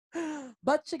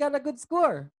 But she got a good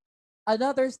score.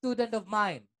 Another student of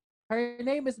mine, her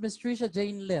name is Miss Trisha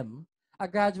Jane Lim, a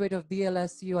graduate of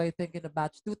DLSU, I think in the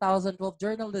batch 2012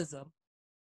 journalism.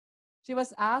 She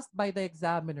was asked by the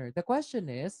examiner. The question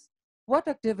is, what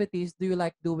activities do you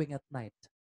like doing at night?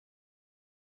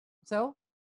 So,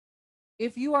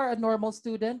 If you are a normal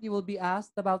student, you will be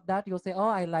asked about that. You'll say,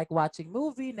 "Oh, I like watching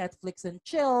movie, Netflix and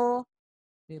chill."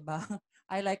 Diba?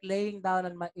 I like laying down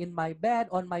on my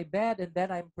bed, and then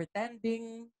I'm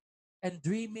pretending and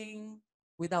dreaming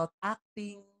without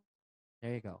acting.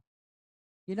 There you go.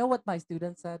 You know what my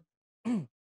students said?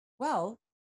 Well,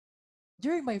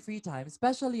 during my free time,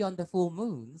 especially on the full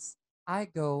moons, I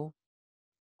go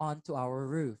onto our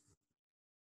roof.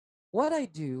 What I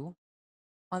do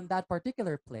on that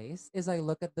particular place is I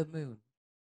look at the moon.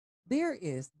 There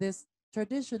is this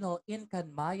traditional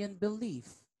Incan Mayan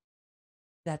belief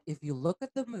that if you look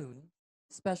at the moon,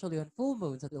 especially on full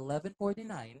moons at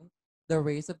 11:49, the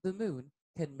rays of the moon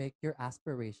can make your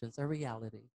aspirations a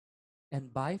reality. And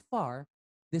by far,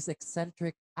 this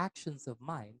eccentric actions of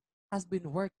mine has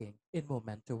been working in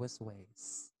momentous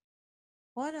ways.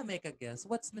 Wanna make a guess?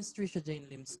 What's Miss Trisha Jane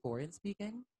Lim's score in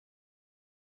speaking?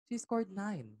 She scored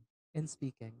 9 in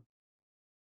speaking.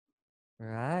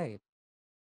 Right.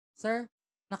 Sir,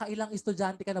 nakailang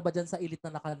estudyante ka na ba dyan sa elite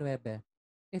na naka-9?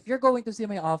 If you're going to see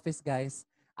my office, guys,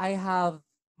 I have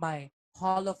my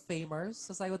Hall of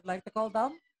Famers, as I would like to call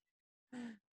them.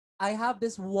 I have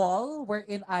this wall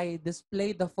wherein I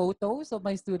display the photos of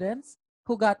my students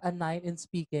who got a 9 in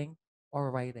speaking or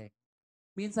writing.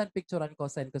 Minsan picturean ko,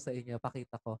 send ko sa inyo,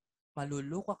 pakita ko.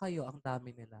 Maluluka kayo, ang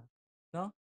dami nila.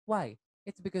 No? Why?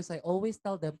 It's because I always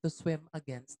tell them to swim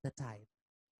against the tide.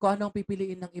 Kung anong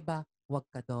pipiliin ng iba, wag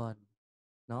ka doon.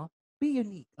 No? Be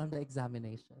unique on the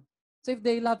examination. So if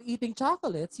they love eating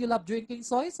chocolates, you love drinking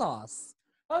soy sauce.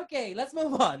 Okay, let's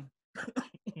move on.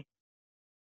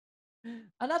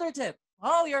 Another tip.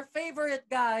 Oh, your favorite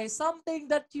guy. Something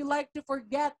that you like to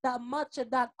forget that much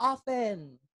and that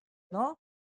often. No?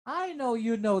 I know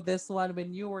you know this one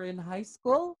when you were in high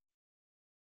school.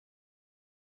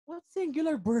 What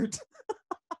singular bird?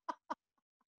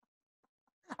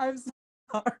 I'm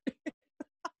sorry.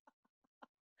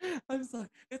 I'm sorry.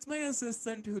 It's my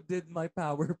assistant who did my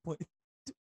PowerPoint.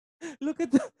 Look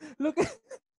at the look at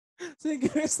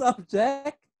singular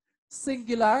subject,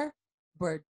 singular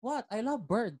bird. What? I love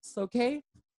birds, okay?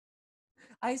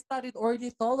 I studied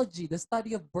ornithology, the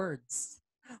study of birds.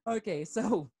 Okay,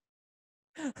 so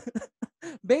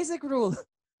basic rule,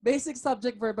 basic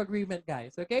subject verb agreement,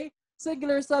 guys, okay?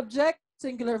 Singular subject,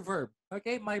 singular verb.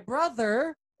 Okay, my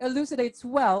brother elucidates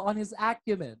well on his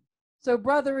acumen. So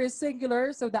brother is singular,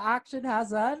 so the action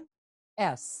has an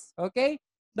S. Okay?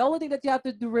 The only thing that you have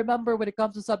to do remember when it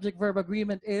comes to subject verb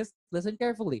agreement is listen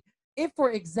carefully. If, for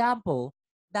example,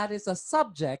 that is a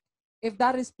subject, if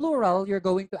that is plural, you're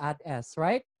going to add S,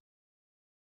 right?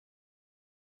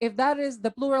 If that is the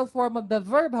plural form of the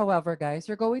verb, however, guys,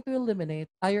 you're going to eliminate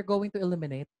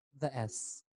the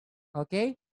S.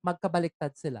 Okay?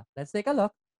 Magkabaliktad sila. Let's take a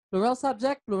look. Plural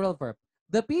subject, plural verb.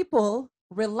 The people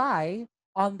rely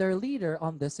on their leader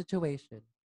on this situation.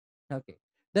 Okay.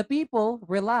 The people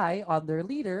rely on their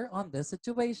leader on this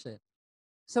situation.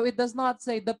 So it does not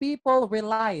say the people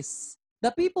relies.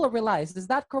 The people relies. Is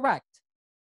that correct?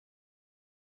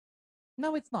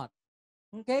 No, it's not.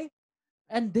 Okay?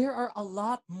 And there are a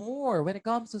lot more when it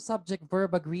comes to subject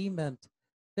verb agreement.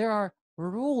 There are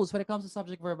rules when it comes to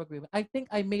subject verb agreement. I think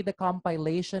I made a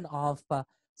compilation of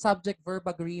subject verb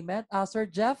agreement. Sir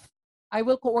Jeff, I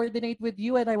will coordinate with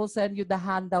you and I will send you the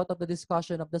handout of the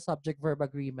discussion of the subject verb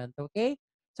agreement, okay?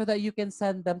 So that you can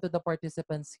send them to the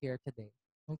participants here today.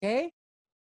 Okay?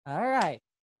 All right.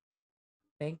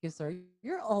 Thank you, sir.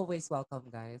 You're always welcome,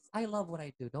 guys. I love what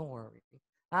I do. Don't worry.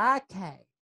 Okay.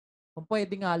 Kung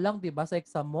pwede nga lang, di ba, sa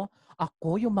exam mo,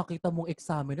 ako yung makita mong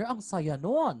examiner, ang saya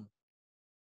nun.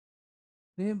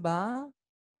 Di ba?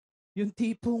 Yung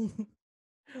tipong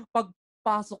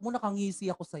pagpasok mo, nakangisi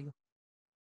ako sa'yo.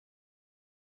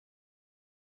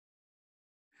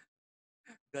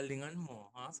 Galingan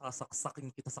mo, ha? Sasaksakin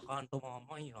kita sa kanto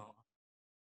mamaya.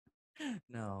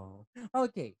 No.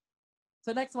 Okay.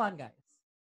 So next one, guys.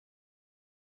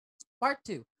 Part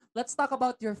 2. Let's talk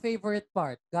about your favorite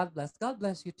part. God bless. God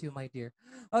bless you too, my dear.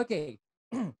 Okay.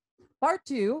 Part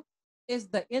 2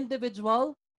 is the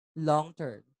individual long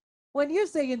term. When you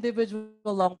say individual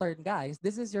long term, guys,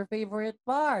 this is your favorite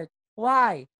part.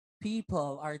 Why?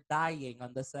 People are dying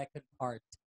on the second part.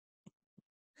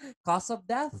 Cause of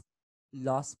death,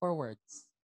 loss for words.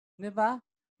 Di ba?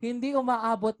 Hindi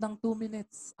umaabot ng 2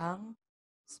 minutes ang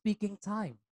speaking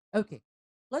time. Okay,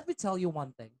 let me tell you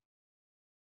one thing.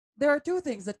 There are two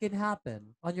things that can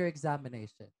happen on your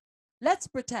examination. Let's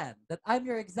pretend that I'm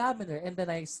your examiner and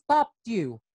then I stopped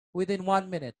you within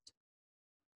 1 minute.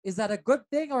 Is that a good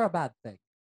thing or a bad thing?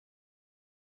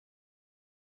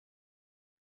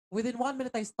 Within 1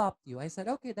 minute, I stopped you. I said,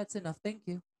 okay, that's enough. Thank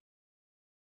you.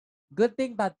 Good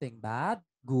thing, bad thing. Bad,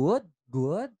 good,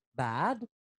 good, bad,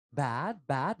 bad,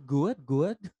 bad, good,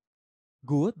 good,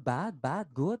 good, bad, bad,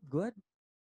 good, good.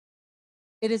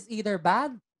 It is either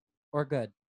bad or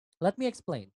good. Let me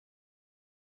explain.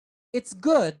 It's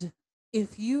good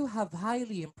if you have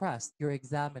highly impressed your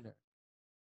examiner.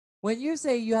 When you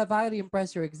say you have highly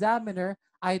impressed your examiner,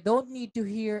 I don't need to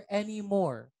hear any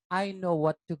more. I know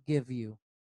what to give you.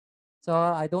 So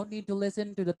I don't need to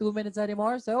listen to the 2 minutes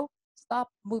anymore. So stop,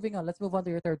 moving on. Let's move on to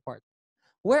your third part.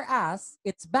 Whereas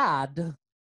it's bad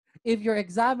if your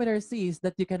examiner sees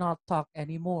that you cannot talk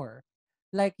anymore.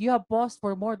 Like you have paused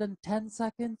for more than 10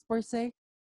 seconds per se.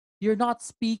 You're not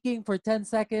speaking for 10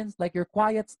 seconds. Like you're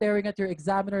quiet staring at your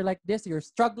examiner like this. You're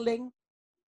struggling,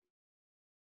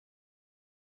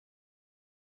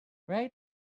 right?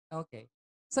 Okay.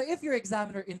 So if your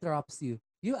examiner interrupts you,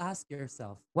 you ask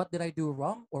yourself, what did I do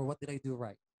wrong or what did I do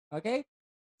right? Okay?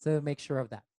 So make sure of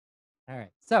that. All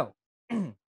right. So,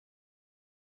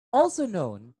 also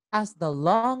known as the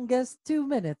longest 2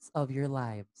 minutes of your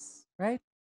lives, right?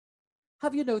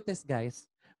 Have you noticed, guys,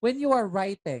 when you are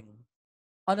writing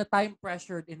on a time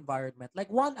pressured environment, like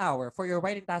 1 hour for your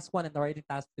writing task one and the writing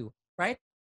task two, right?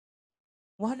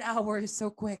 1 hour is so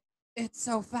quick. It's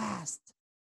so fast.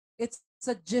 It's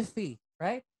a jiffy,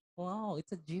 right? Wow,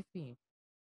 it's a jiffy.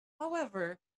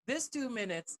 However, this 2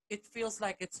 minutes, it feels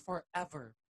like it's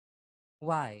forever.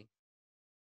 Why?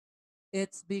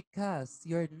 It's because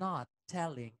you're not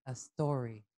telling a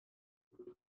story.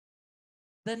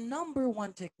 The number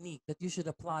one technique that you should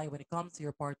apply when it comes to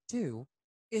your part two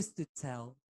is to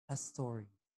tell a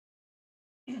story.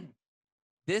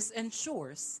 This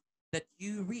ensures that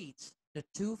you reach the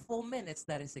 2 full minutes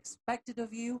that is expected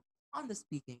of you on the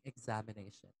speaking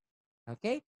examination.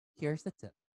 Okay, here's the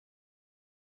tip.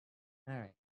 All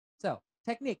right. So,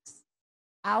 techniques: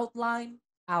 outline,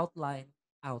 outline,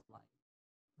 outline.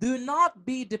 Do not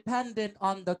be dependent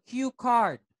on the cue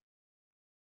card.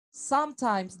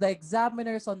 Sometimes the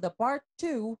examiners on the part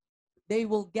two, they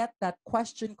will get that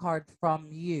question card from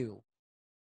you.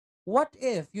 What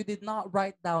if you did not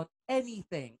write down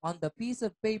anything on the piece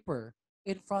of paper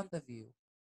in front of you?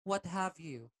 What have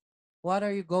you? What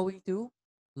are you going to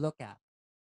look at?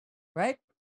 Right?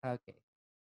 Okay.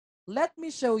 Let me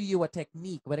show you a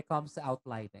technique when it comes to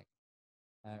outlining.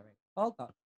 All right. Hold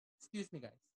on. Excuse me,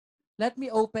 guys. Let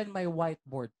me open my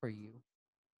whiteboard for you.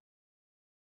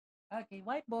 Okay,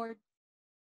 whiteboard.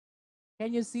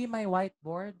 Can you see my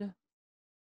whiteboard?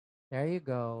 There you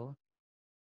go.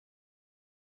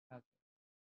 Okay.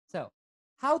 So,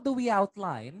 how do we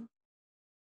outline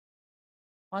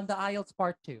on the IELTS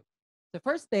part two? The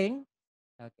first thing,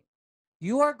 okay,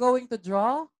 you are going to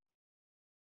draw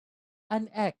an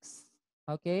X,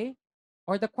 okay?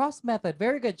 Or the cross method.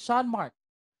 Very good, Sean Mark.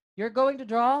 You're going to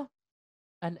draw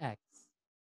an X.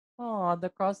 Oh, the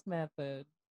cross method.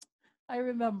 I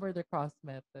remember the cross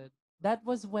method. That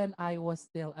was when I was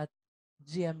still at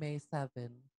GMA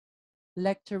 7,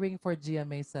 lecturing for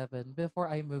GMA 7 before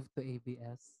I moved to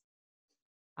ABS.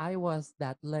 I was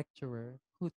that lecturer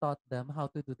who taught them how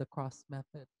to do the cross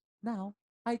method. Now,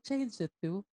 I changed it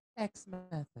to X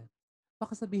method.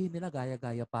 Baka sabihin nila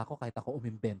gaya-gaya pa ako kahit ako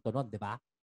umimbento nun, di ba?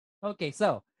 Okay,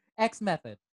 so, X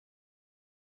method.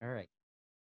 All right.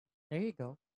 There you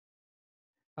go.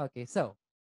 Okay, so,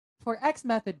 for X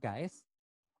method, guys,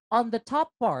 on the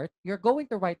top part, you're going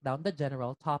to write down the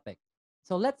general topic.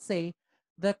 So let's say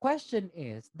the question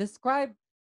is describe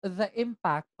the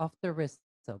impact of tourism.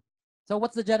 So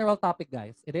what's the general topic,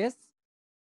 guys? It is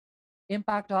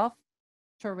impact of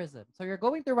tourism. So you're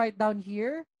going to write down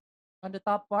here on the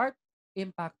top part,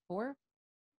 impact for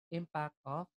impact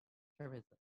of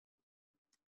tourism.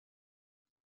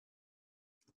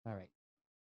 All right.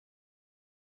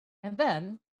 And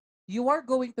then you are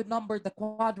going to number the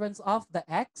quadrants of the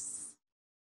X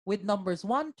with numbers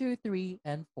 1, 2, 3,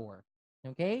 and 4.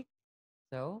 Okay?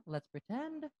 So let's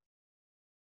pretend.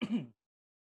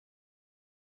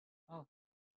 Oh,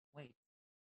 wait.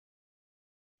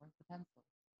 Where's the pencil?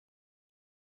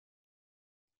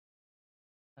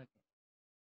 Okay.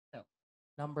 So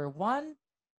number 1,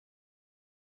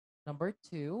 number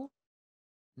 2,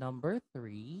 number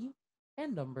 3,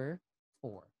 and number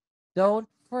 4. Don't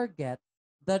forget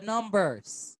the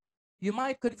numbers. You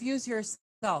might confuse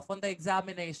yourself on the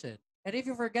examination. And if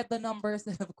you forget the numbers,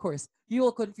 then of course, you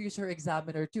will confuse your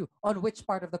examiner too on which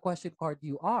part of the question card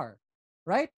you are.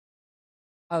 Right?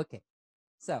 Okay.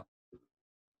 So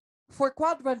for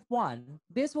quadrant 1,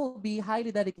 this will be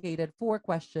highly dedicated for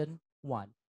question 1.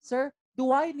 Sir,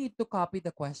 do I need to copy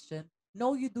the question?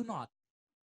 No, you do not.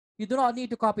 You do not need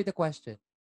to copy the question.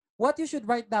 What you should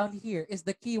write down here is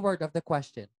the keyword of the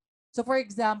question. So for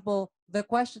example, the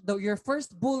question, your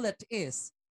first bullet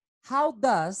is How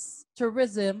does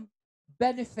tourism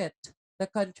benefit the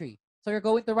country? So you're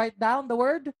going to write down the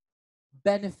word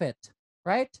benefit,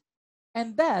 right?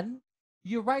 And then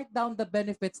you write down the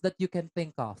benefits that you can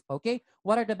think of. Okay.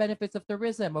 What are the benefits of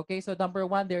tourism? Okay. So, number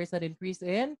one, there is an increase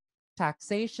in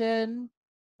taxation,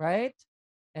 right?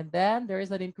 And then there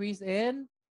is an increase in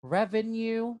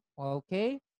revenue.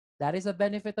 Okay. That is a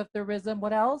benefit of tourism.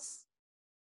 What else?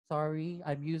 Sorry,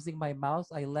 I'm using my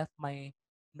mouse. I left my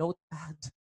notepad,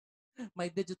 my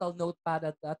digital notepad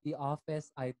at the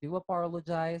office. I do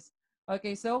apologize.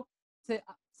 Okay, so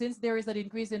since there is an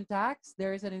increase in tax,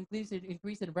 there is an increase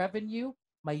in revenue.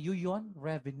 My yuyon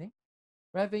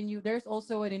revenue. There's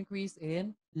also an increase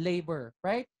in labor,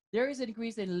 right? There is an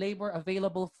increase in labor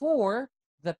available for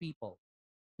the people.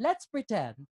 Let's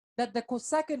pretend that the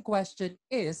second question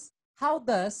is how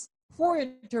does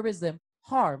foreign tourism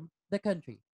harm the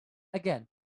country? Again,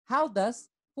 how does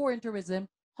foreign tourism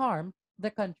harm the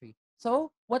country?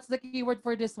 So, what's the keyword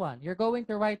for this one? You're going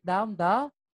to write down the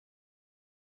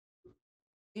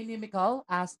inimical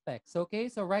aspects. Okay?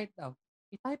 So, write down.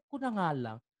 I-type ko na nga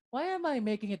lang. Why am I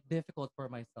making it difficult for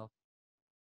myself?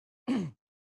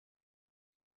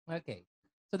 Okay.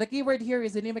 So the keyword here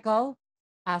is inimical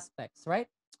aspects, right?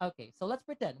 Okay. So let's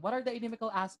pretend. What are the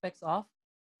inimical aspects of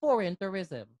foreign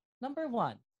tourism? Number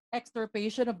one,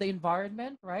 extirpation of the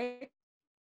environment, right?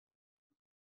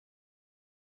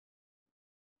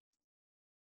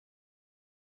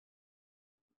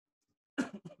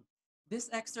 This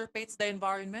extirpates the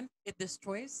environment. It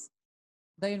destroys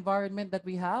the environment that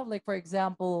we have. Like, for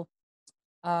example,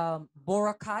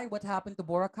 Boracay. What happened to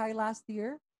Boracay last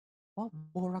year? Oh,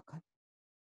 Boracay.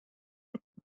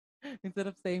 Instead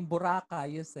of saying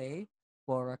Boracay, you say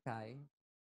Boracay.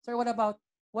 So what about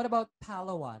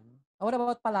Palawan? What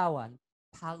about Palawan?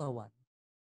 Palawan.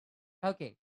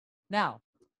 Okay. Now,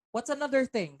 what's another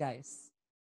thing, guys?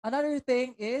 Another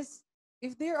thing is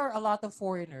if there are a lot of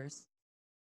foreigners,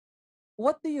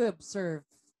 what do you observe?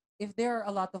 If there are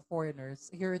a lot of foreigners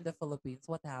here in the Philippines,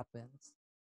 what happens?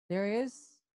 There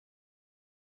is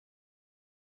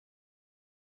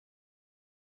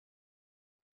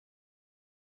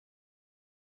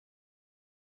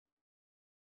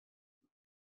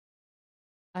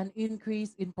an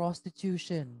increase in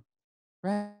prostitution,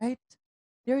 right?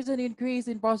 There is an increase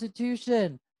in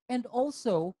prostitution. And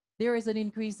also, there is an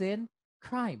increase in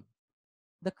crime.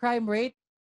 The crime rate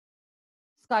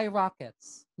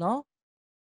skyrockets, no?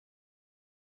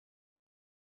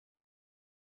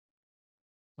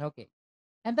 Okay.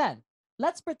 And then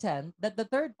let's pretend that the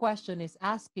third question is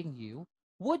asking you,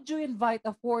 would you invite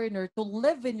a foreigner to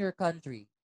live in your country?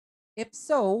 If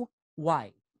so,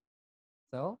 why?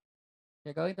 So,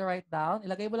 you're going to write down,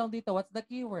 ilagay mo lang dito, what's the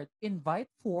keyword? Invite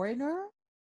foreigner?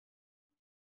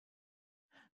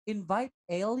 Invite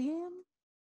alien?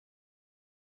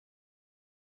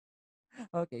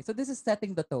 Okay, so this is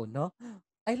setting the tone, no?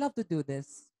 I love to do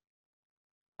this.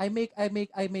 I make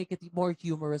it more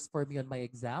humorous for me on my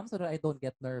exam so that I don't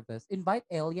get nervous. Invite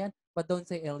alien, but don't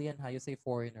say alien ha, you say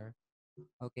foreigner.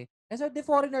 Okay. Eh, so the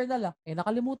foreigner na lang. Eh,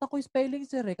 nakalimutan ko yung spelling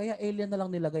sir eh, kaya alien na lang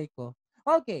nilagay ko.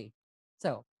 Okay.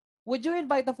 So, would you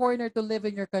invite a foreigner to live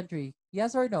in your country?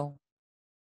 Yes or no?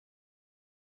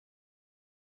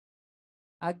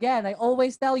 Again, I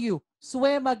always tell you,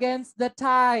 swim against the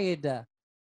tide.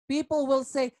 People will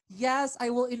say, yes, I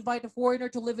will invite a foreigner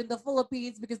to live in the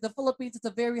Philippines because the Philippines is a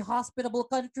very hospitable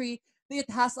country. It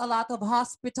has a lot of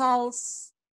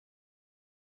hospitals.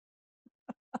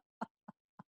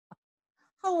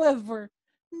 However,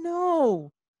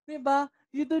 no. Diba?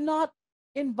 You do not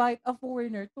invite a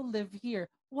foreigner to live here.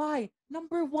 Why?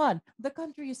 Number one, the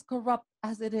country is corrupt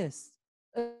as it is.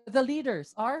 The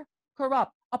leaders are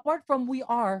corrupt. Apart from we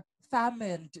are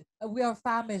famished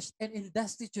and in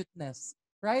destituteness,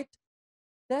 right?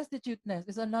 Destituteness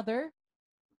is another.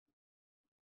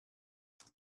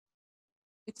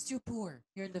 It's too poor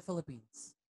here in the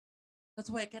Philippines. That's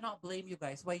why I cannot blame you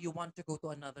guys why you want to go to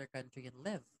another country and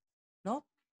live. No?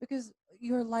 Because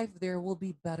your life there will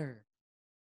be better.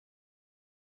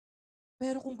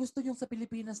 Pero kung gusto nyo sa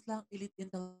Pilipinas lang, Elite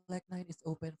Intellect 9 is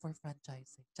open for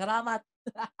franchising. Salamat!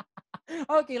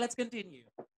 Okay, let's continue.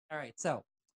 All right, so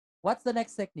what's the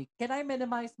next technique? Can I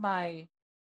minimize my,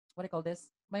 what do you call this?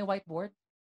 My whiteboard?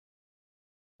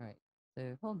 All right,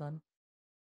 so hold on.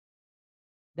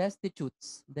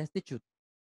 Destitutes. Destitute.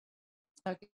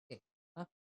 Okay. Uh,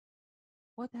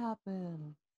 what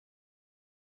happened?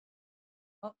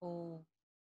 Uh-oh.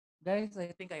 Guys,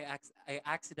 I think I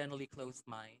accidentally closed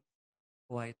my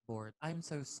whiteboard. I'm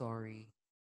so sorry.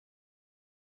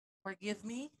 Forgive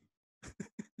me?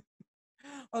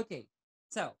 Okay,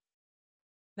 so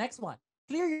next one.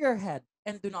 Clear your head.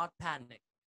 and do not panic.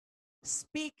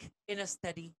 Speak in a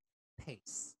steady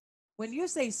pace. When you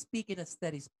say speak in a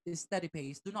steady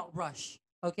pace, do not rush,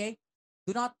 okay?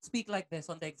 Do not speak like this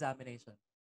on the examination.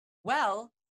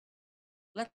 Well,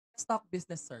 let's talk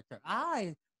business searcher.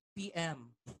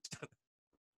 PM.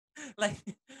 Like,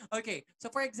 okay. So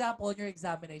for example, in your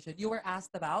examination, you were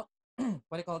asked about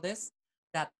what do you call this?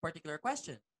 That particular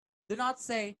question. Do not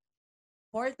say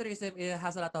foreign tourism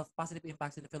has a lot of positive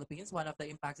impacts in the Philippines. One of the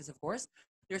impacts is, of course,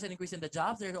 there's an increase in the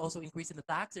jobs. There's also increase in the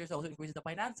tax. There's also increase in the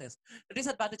finances. The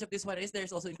disadvantage of this one is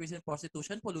there's also increase in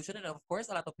prostitution, pollution, and of course,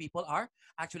 a lot of people are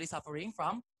actually suffering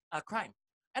from crime.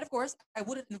 And of course, I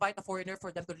wouldn't invite a foreigner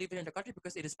for them to live here in the country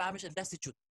because it is famished and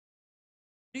destitute.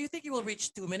 Do you think you will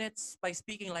reach 2 minutes by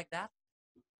speaking like that?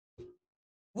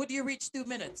 Would you reach 2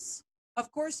 minutes?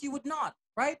 Of course, you would not,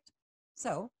 right?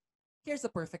 So, here's the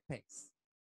perfect pace.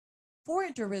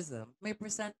 Foreign tourism may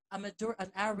present an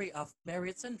array of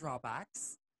merits and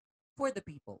drawbacks for the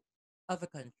people of a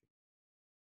country.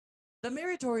 The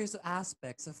meritorious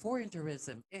aspects of foreign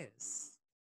tourism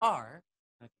are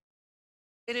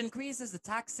it increases the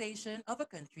taxation of a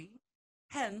country,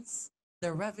 hence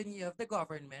the revenue of the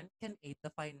government can aid the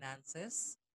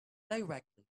finances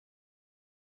directly.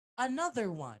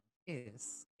 Another one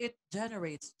is it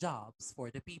generates jobs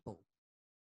for the people.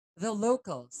 The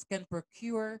locals can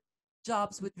procure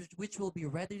jobs which will be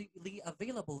readily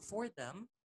available for them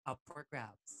up for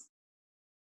grabs.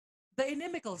 The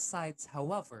inimical sides,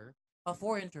 however, of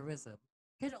foreign tourism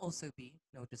can also be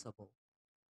noticeable.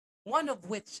 One of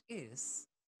which is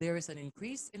there is an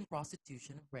increase in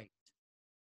prostitution rate.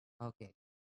 Okay.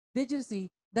 Did you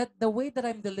see that the way that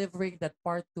I'm delivering that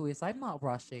part two is I'm not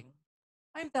rushing.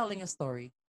 I'm telling a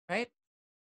story, right?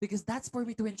 Because that's for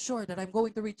me to ensure that I'm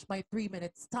going to reach my 3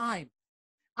 minutes time.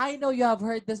 I know you have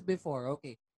heard this before.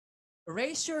 Okay.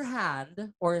 Raise your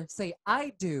hand or say,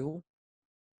 I do,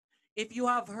 if you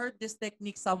have heard this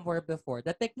technique somewhere before.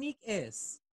 The technique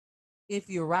is if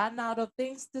you ran out of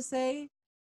things to say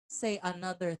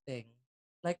another thing.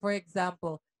 Like, for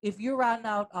example, if you ran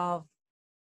out of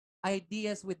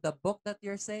ideas with the book that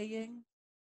you're saying,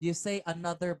 you say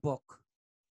another book.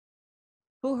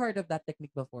 Who heard of that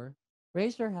technique before?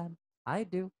 Raise your hand. I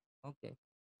do. Okay.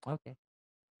 Okay.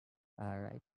 All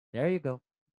right. There you go.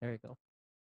 There you go.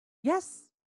 Yes,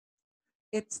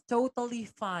 it's totally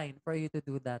fine for you to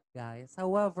do that, guys.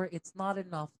 However, it's not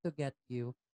enough to get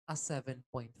you a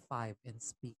 7.5 in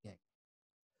speaking.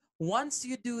 Once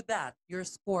you do that, your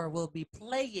score will be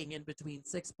playing in between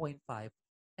 6.5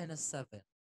 and a 7.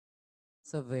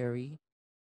 So very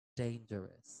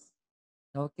dangerous.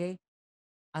 Okay?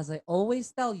 As I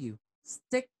always tell you,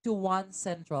 stick to one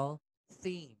central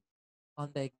theme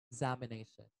on the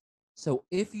examination. So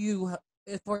if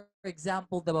for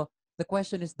example the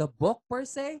question is the book per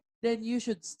se, then you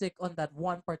should stick on that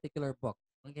one particular book.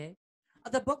 Okay?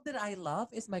 The book that I love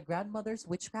is my grandmother's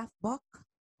witchcraft book.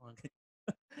 Okay.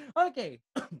 Okay.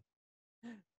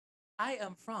 I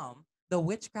am from the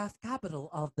witchcraft capital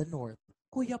of the north,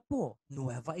 Cuyapo,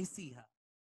 Nueva Ecija.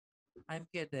 I'm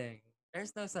kidding.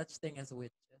 There's no such thing as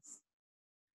witches.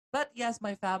 But yes,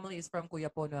 my family is from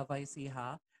Cuyapo, Nueva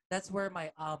Ecija. That's where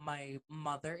my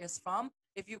mother is from.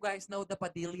 If you guys know the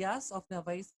Padillas of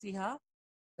Nueva Ecija,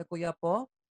 the Cuyapo,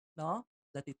 no?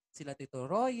 Sila Tito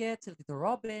Royet, sila Tito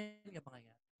Robin, yung mga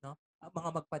yan, no? Mga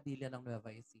magpadilya ng Nueva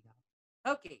Ecija.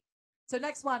 Okay. So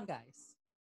next one, guys.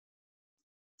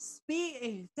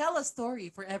 Tell a story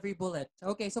for every bullet.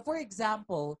 Okay, so for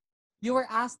example, you were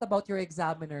asked about your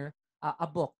examiner a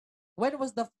book. When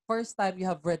was the first time you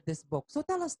have read this book? So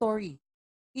tell a story,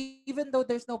 even though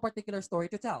there's no particular story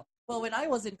to tell. Well, when I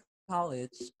was in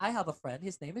college, I have a friend.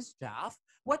 His name is Jaff.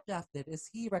 What Jaff did is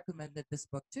he recommended this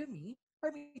book to me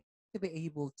for me to be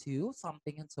able to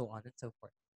something and so on and so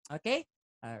forth. Okay?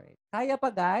 All right. Kaya pa,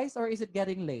 guys? Or is it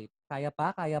getting late? Kaya pa?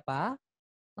 Kaya pa?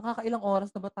 Nakakailang oras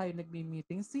na ba tayo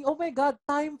nagmi-meeting? See, oh my God,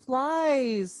 time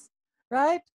flies!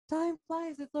 Right? Time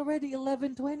flies. It's already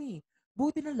 11:20.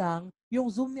 Buti na lang, yung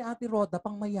Zoom ni Ate Roda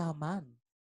pang mayaman.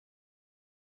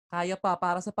 Kaya pa,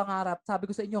 para sa pangarap. Sabi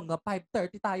ko sa inyo, nga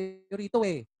 5:30 tayo rito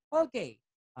eh. Okay.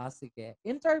 Sige.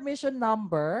 Intermission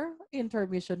number.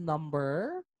 Intermission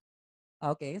number.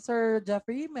 Okay, Sir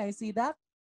Jeffrey, may I see that?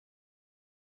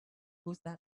 Who's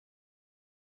that?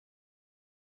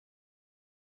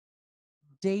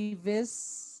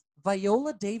 Davis.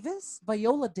 Viola Davis?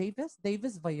 Viola Davis?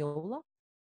 Davis Viola?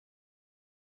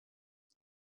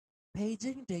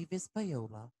 Paging Davis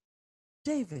Viola.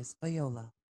 Davis Viola.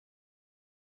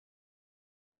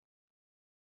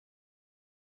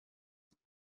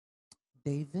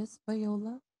 Davis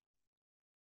Viola?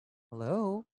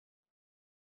 Hello?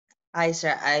 Hi,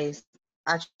 sir.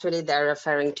 Actually, they're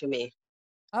referring to me.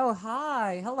 Oh,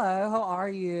 hi. Hello. How are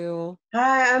you?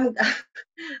 Hi, I'm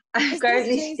I'm Is this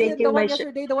currently Jason, taking the my one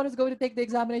yesterday, the one who's going to take the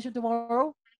examination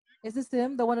tomorrow? Is this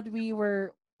him, the one that we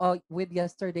were with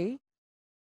yesterday?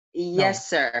 No. Yes,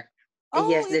 sir. Oh,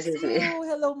 Yes, this it's is me. you.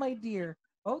 Hello, my dear.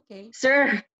 Okay.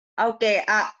 Sir, okay,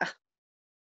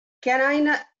 can I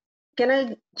not can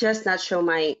I just not show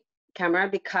my camera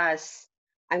because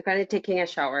I'm currently taking a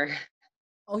shower.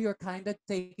 Oh, you're kind of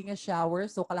taking a shower,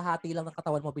 so kalahati lang ng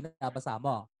katawan mo binabasa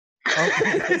mo.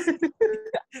 Okay.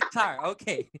 Char,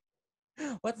 okay.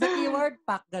 What's the keyword?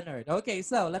 Pack the nerd. Okay,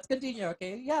 so let's continue.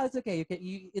 Okay, yeah, it's okay.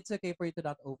 It's okay for you to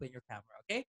not open your camera.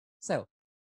 Okay, so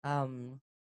um,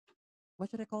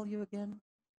 what should I call you again?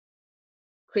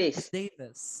 Miss Chris.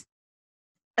 Davis.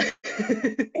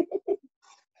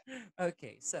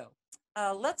 Okay, so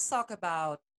let's talk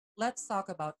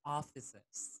about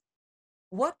offices.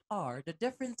 What are the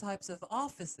different types of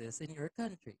offices in your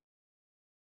country?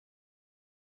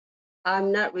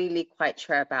 I'm not really quite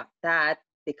sure about that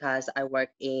because I work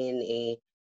in a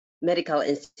medical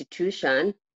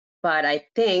institution. But I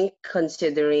think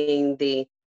considering the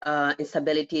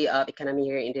instability of economy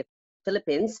here in the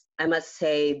Philippines, I must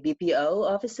say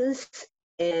BPO offices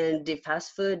and the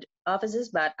fast food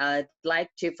offices, but I'd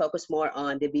like to focus more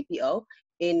on the BPO,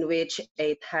 in which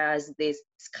it has this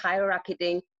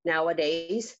skyrocketing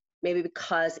nowadays, maybe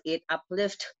because it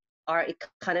uplifts our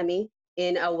economy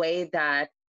in a way that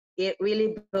it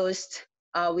really boosts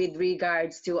with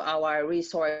regards to our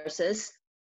resources,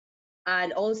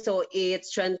 and also it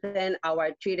strengthened our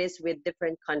treaties with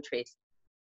different countries.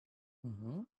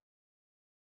 Mm-hmm.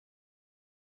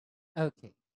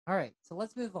 Okay, all right. So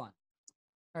let's move on.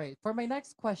 All right, for my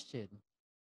next question,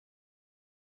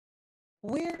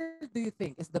 where do you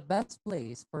think is the best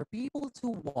place for people to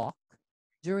walk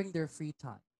during their free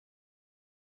time?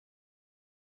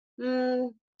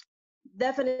 Mm,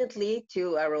 definitely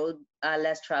to a road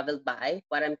less traveled by.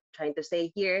 What I'm trying to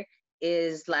say here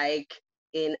is like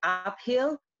in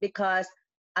uphill, because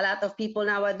a lot of people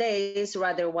nowadays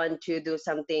rather want to do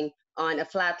something on a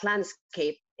flat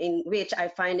landscape, in which I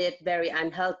find it very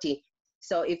unhealthy.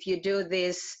 So if you do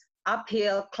this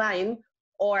uphill climb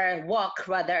or walk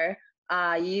rather,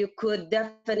 you could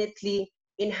definitely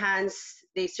enhance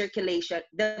the circulation,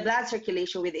 the blood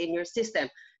circulation within your system,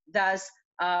 thus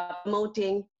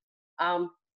promoting um,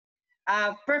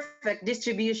 a perfect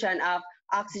distribution of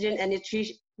oxygen and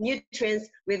nutrients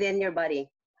within your body.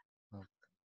 Oh,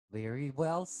 very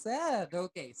well said.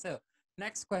 Okay, so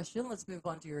next question. Let's move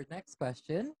on to your next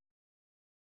question.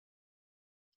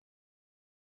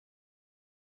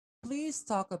 Please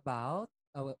talk about.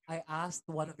 Oh, I asked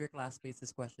one of your classmates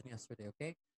this question yesterday.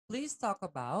 Okay, please talk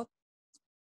about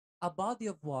a body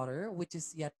of water which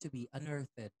is yet to be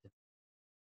unearthed.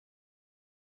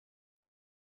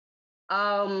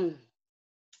 Um,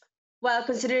 well,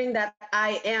 considering that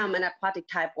I am an aquatic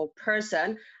type of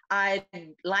person, I'd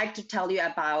like to tell you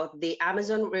about the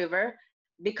Amazon River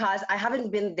because I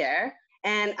haven't been there,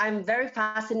 and I'm very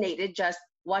fascinated just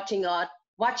watching it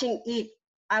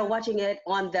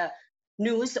on the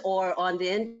news or on the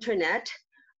internet.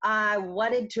 I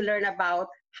wanted to learn about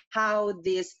how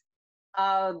this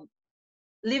uh,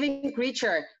 living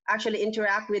creature actually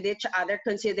interact with each other,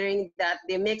 considering that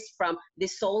they mix from the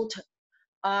salt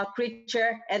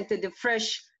creature and to the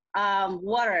fresh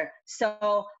water.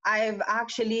 So I've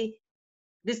actually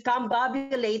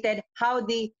discombobulated how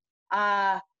they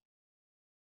uh,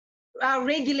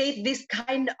 regulate this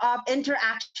kind of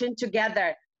interaction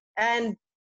together. And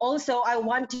also, I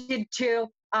wanted to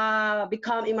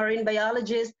become a marine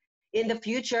biologist in the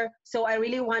future. So I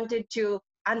really wanted to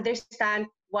understand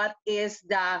what is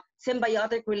the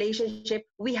symbiotic relationship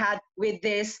we had with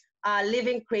this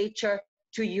living creature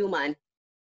to human.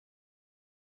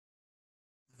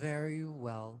 Very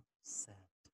well said.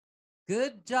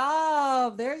 Good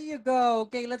job. There you go.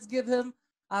 Okay, let's give him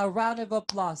a round of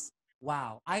applause.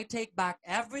 Wow. I take back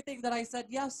everything that I said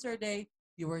yesterday.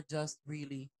 You were just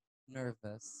really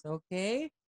nervous. Okay?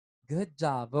 Good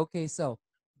job. Okay, so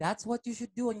that's what you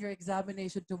should do on your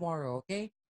examination tomorrow.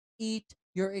 Okay? Eat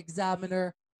your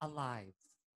examiner alive.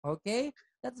 Okay?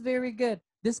 That's very good.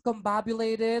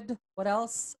 Discombobulated. What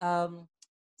else?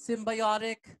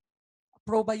 Symbiotic,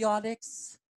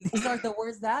 probiotics. These are the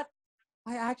words that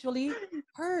I actually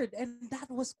heard, and that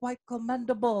was quite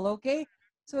commendable. Okay,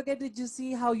 so again, did you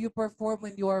see how you perform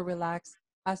when you are relaxed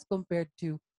as compared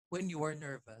to when you are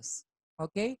nervous?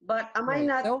 Okay, But am I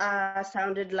great. not So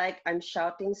sounded like I'm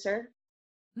shouting, sir?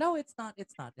 no, it's not.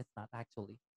 It's not. It's not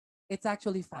actually. It's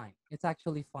actually fine. It's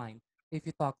actually fine if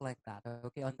you talk like that.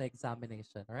 Okay, on the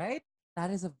examination. All right, that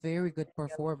is a very good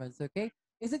performance. Okay,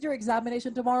 Is it your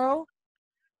examination tomorrow?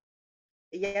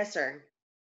 Yes, sir.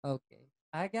 Okay.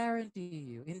 I guarantee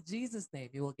you, in Jesus' name,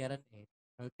 you will get an 8.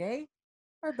 Okay?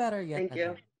 Or better yet, Thank a you.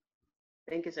 9.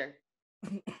 Thank you, sir.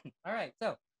 All right.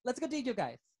 So let's continue,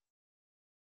 guys.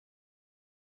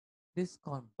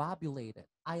 Discombobulated.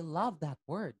 I love that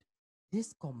word.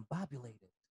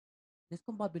 Discombobulated.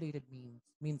 Discombobulated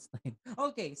means nine.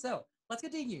 Okay, so let's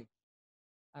continue.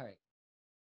 All right.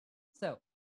 So,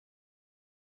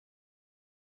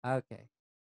 okay.